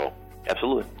give you a call.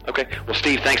 Absolutely. Okay. Well,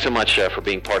 Steve, thanks so much for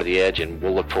being part of the Edge, and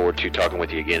we'll look forward to talking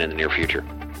with you again in the near future.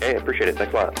 Hey, I appreciate it.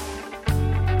 Thanks a lot.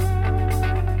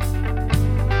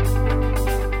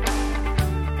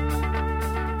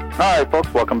 All right,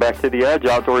 folks, welcome back to The Edge.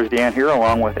 Outdoors Dan here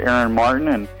along with Aaron Martin,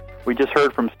 and we just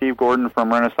heard from Steve Gordon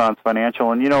from Renaissance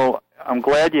Financial. And, I'm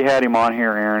glad you had him on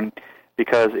here, Aaron,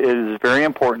 because it is very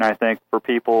important, I think, for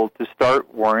people to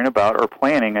start worrying about or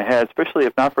planning ahead, especially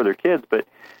if not for their kids, but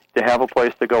to have a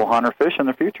place to go hunt or fish in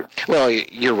the future. Well,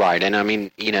 you're right, and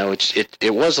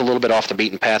it was a little bit off the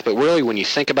beaten path, but really when you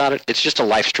think about it, it's just a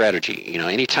life strategy.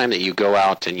 Anytime that you go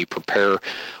out and you prepare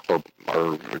or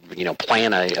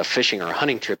plan a fishing or a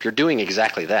hunting trip, you're doing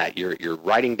exactly that. You're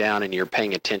writing down and you're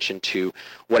paying attention to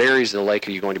what areas of the lake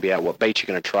are you going to be at, what baits you're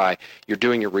going to try. You're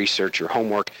doing your research, your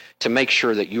homework to make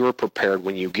sure that you are prepared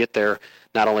when you get there,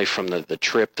 not only from the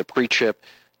trip, the pre-trip,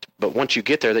 but once you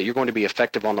get there, that you're going to be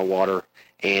effective on the water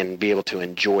and be able to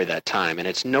enjoy that time. And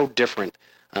it's no different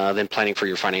than planning for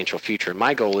your financial future. And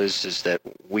my goal is that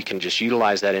we can just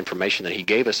utilize that information that he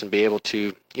gave us and be able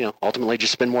to, ultimately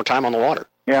just spend more time on the water.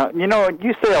 Yeah,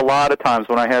 you say a lot of times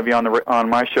when I have you on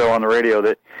my show on the radio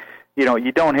that,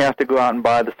 you don't have to go out and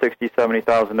buy the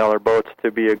 $60,000-$70,000 boats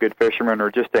to be a good fisherman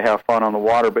or just to have fun on the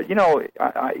water. But,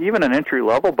 even an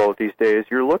entry-level boat these days,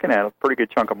 you're looking at a pretty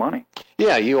good chunk of money.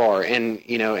 Yeah, you are. And,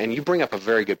 and you bring up a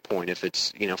very good point. If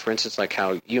it's, for instance, like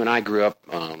how you and I grew up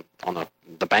on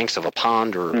the banks of a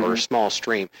pond or a small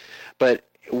stream. But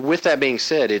with that being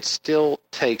said, it still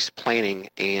takes planning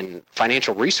and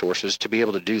financial resources to be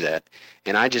able to do that.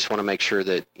 And I just want to make sure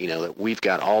that, that we've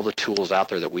got all the tools out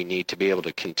there that we need to be able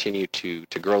to continue to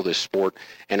grow this sport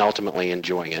and ultimately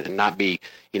enjoying it and not be,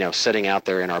 sitting out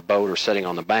there in our boat or sitting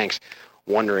on the banks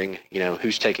wondering,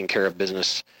 who's taking care of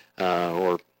business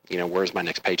or, where's my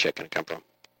next paycheck going to come from.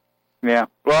 Yeah.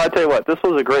 Well, I tell you what, this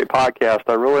was a great podcast.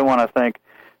 I really want to thank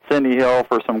Cindy Hill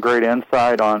for some great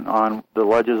insight on the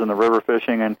ledges and the river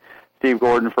fishing, and Steve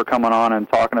Gordon for coming on and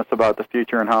talking to us about the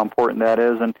future and how important that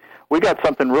is. And we got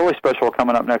something really special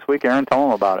coming up next week. Aaron, tell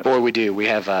them about it. Boy, we do. We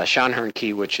have Sean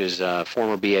Hernkey, which is a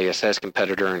former B.A.S.S.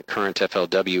 competitor and current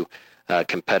FLW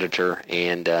competitor,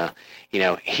 and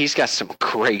he's got some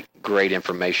great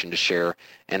information to share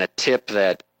and a tip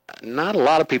that not a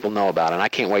lot of people know about, and I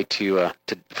can't wait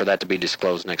for that to be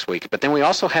disclosed next week. But then we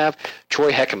also have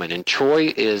Troy Heckerman, and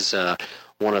Troy is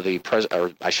one of the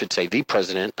the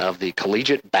president of the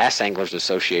Collegiate Bass Anglers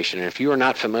Association. And if you are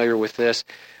not familiar with this,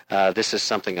 this is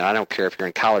something that I don't care if you're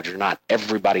in college or not,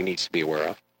 everybody needs to be aware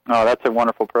of. Oh, that's a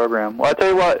wonderful program. Well, I tell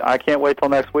you what, I can't wait till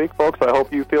next week, folks. I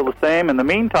hope you feel the same. In the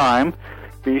meantime,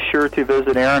 be sure to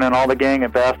visit Aaron and all the gang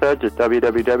at Bass Edge at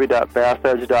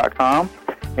www.bassedge.com.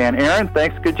 And Aaron,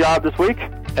 thanks. Good job this week.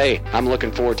 Hey, I'm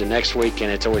looking forward to next week, and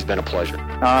it's always been a pleasure.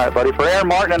 All right, buddy. For Aaron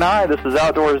Martin and I, this is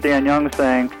Outdoors Dan Young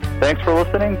saying thanks for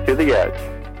listening to The Edge.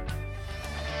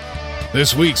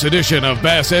 This week's edition of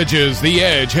Bass Edge's The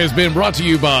Edge has been brought to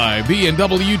you by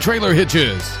B&W Trailer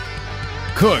Hitches,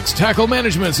 Cook's Tackle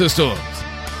Management Systems,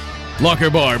 Locker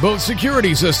Bar Boat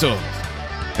Security Systems,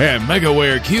 and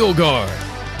MegaWare Keel Guard.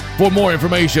 For more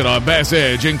information on Bass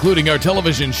Edge, including our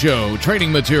television show,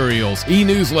 training materials,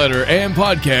 e-newsletter, and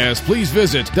podcast, please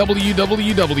visit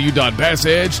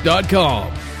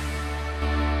www.bassedge.com.